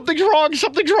wrong, something's wrong,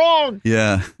 something's wrong.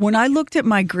 Yeah. When I looked at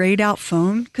my grayed out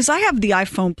phone, because I have the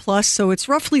iPhone Plus, so it's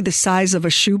roughly the size of a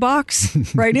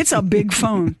shoebox, right? It's a big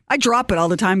phone. I drop it all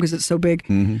the time because it's so big.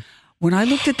 When I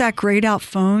looked at that grayed out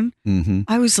phone,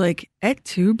 I was like, "Et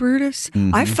tu, Brutus?"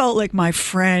 I felt like my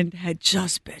friend had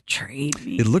just betrayed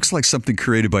me. It looks like something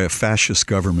created by a fascist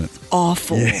government.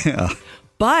 Awful. Yeah.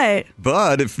 But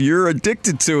if you're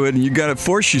addicted to it and you got to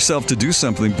force yourself to do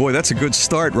something, boy, that's a good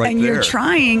start right and there. You're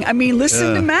trying. I mean,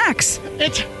 listen to Max.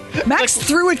 Max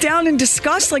threw it down in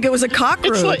disgust like it was a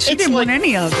cockroach. He didn't want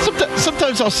any of it.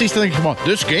 Sometimes I'll see something come on.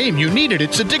 This game, you need it.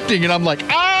 It's addicting. And I'm like,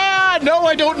 no,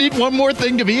 I don't need one more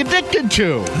thing to be addicted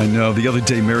to. I know. The other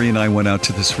day, Mary and I went out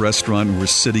to this restaurant and we're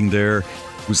sitting there.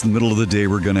 It was the middle of the day.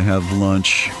 We're going to have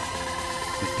lunch.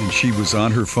 And she was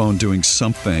on her phone doing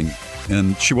something.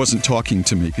 And she wasn't talking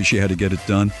to me because she had to get it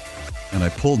done. And I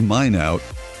pulled mine out.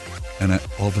 And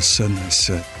all of a sudden I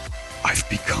said, I've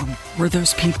become. We're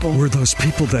those people. We're those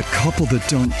people, that couple that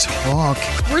don't talk.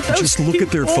 We're those Just look at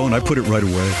their phone. I put it right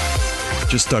away.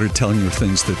 Just started telling her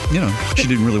things that, she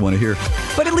didn't really want to hear.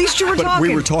 But at least you were talking.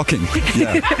 We were talking.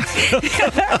 Yeah.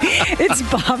 It's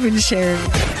Bob and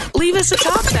Sheri. Leave us a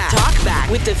talk back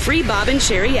with the free Bob and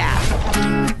Sheri app.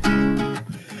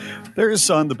 There's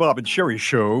on the Bob and Sheri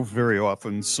show very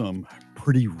often some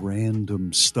pretty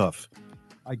random stuff.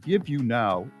 I give you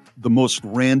now the most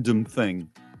random thing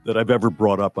that I've ever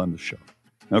brought up on the show.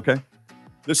 Okay?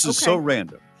 This is so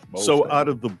random. Out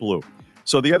of the blue.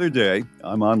 So the other day,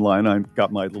 I'm online. I've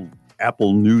got my little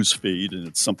Apple news feed, and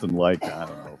it's something like, I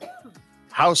don't know,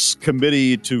 House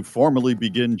Committee to formally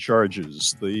begin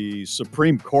charges. The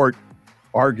Supreme Court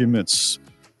arguments.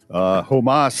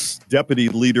 Hamas deputy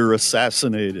leader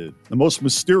assassinated. The most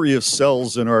mysterious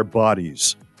cells in our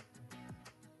bodies.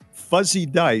 Fuzzy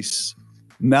dice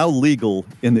now legal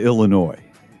in Illinois.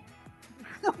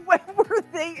 When were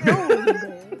they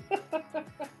illegal?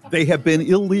 They have been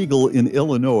illegal in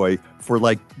Illinois for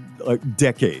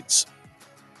decades.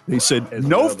 They said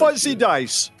no fuzzy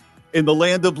dice in the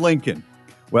land of Lincoln.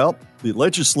 Well, the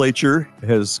legislature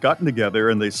has gotten together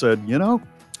and they said,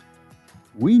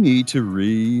 we need to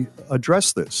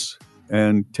readdress this.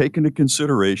 and take into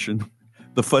consideration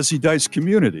the fuzzy dice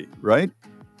community, right?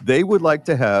 They would like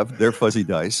to have their fuzzy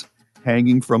dice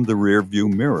hanging from the rear view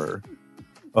mirror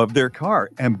of their car.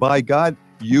 And by God,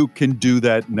 you can do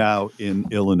that now in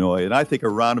Illinois. And I think a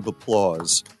round of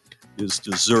applause is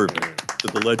deserving to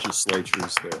the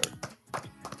legislatures there. I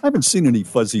haven't seen any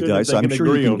fuzzy dice. I'm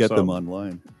sure you can get them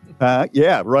online.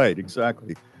 Yeah, right,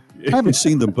 exactly. I haven't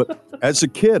seen them, but as a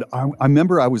kid, I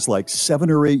remember I was like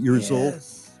 7 or 8 years old,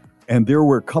 and there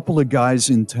were a couple of guys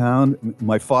in town.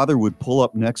 My father would pull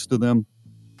up next to them,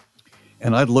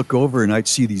 and I'd look over and I'd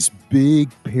see these big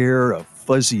pair of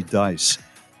fuzzy dice.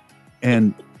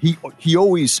 And he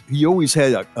always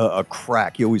had a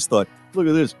crack. He always thought, look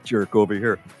at this jerk over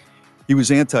here. He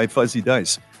was anti-fuzzy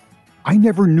dice. I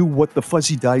never knew what the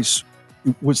fuzzy dice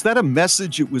was. That a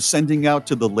message it was sending out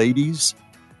to the ladies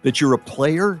that you're a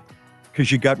player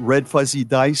because you got red fuzzy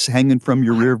dice hanging from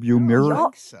your rearview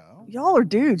mirror? Y'all are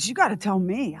dudes. You got to tell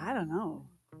me. I don't know.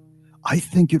 I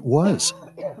think it was.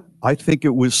 I think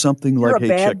it was something You're like, a hey,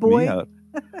 bad check boy? me out.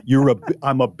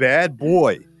 I'm a bad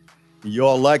boy.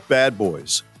 Y'all like bad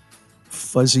boys.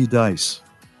 Fuzzy dice.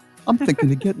 I'm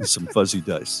thinking of getting some fuzzy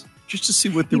dice just to see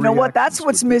what the You know what? reactions That's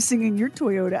what's would be. missing in your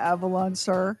Toyota Avalon,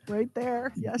 sir. Right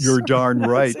there. Yes, You're sir. darn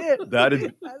right. That's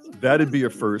it. That'd be a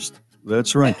first.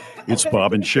 That's right. It's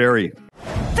Bob and Sheri.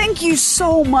 Thank you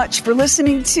so much for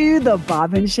listening to the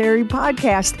Bob and Sheri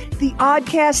podcast, the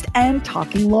Oddcast, and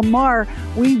Talking Lamar.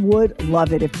 We would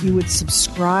love it if you would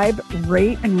subscribe,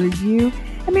 rate, and review,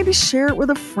 and maybe share it with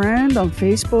a friend on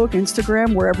Facebook,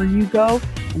 Instagram, wherever you go.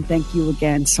 And thank you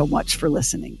again so much for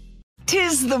listening.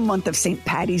 'Tis the month of St.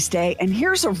 Paddy's Day, and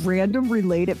here's a random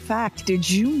related fact. Did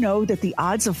you know that the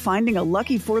odds of finding a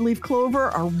lucky four-leaf clover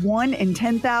are 1 in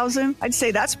 10,000? I'd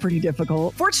say that's pretty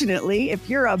difficult. Fortunately, if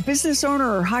you're a business owner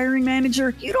or hiring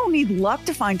manager, you don't need luck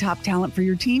to find top talent for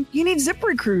your team. You need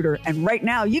ZipRecruiter, and right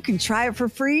now you can try it for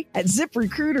free at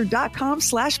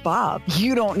ZipRecruiter.com/Bob.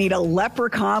 You don't need a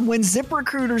leprechaun when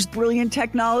ZipRecruiter's brilliant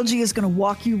technology is going to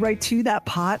walk you right to that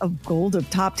pot of gold of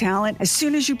top talent. As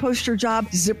soon as you post your job,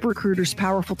 ZipRecruiter's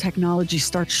powerful technology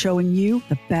starts showing you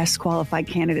the best qualified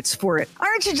candidates for it.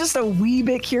 Aren't you just a wee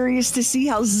bit curious to see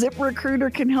how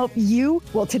ZipRecruiter can help you?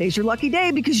 Well, today's your lucky day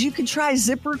because you can try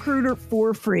ZipRecruiter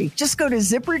for free. Just go to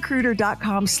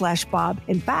ZipRecruiter.com/Bob.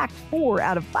 In fact, 4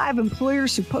 out of 5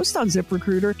 employers who post on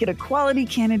ZipRecruiter get a quality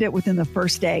candidate within the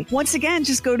first day. Once again,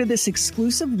 just go to this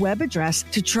exclusive web address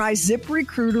to try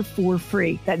ZipRecruiter for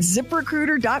free. That's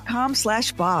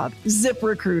ZipRecruiter.com/Bob.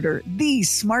 ZipRecruiter, the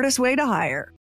smartest way to hire.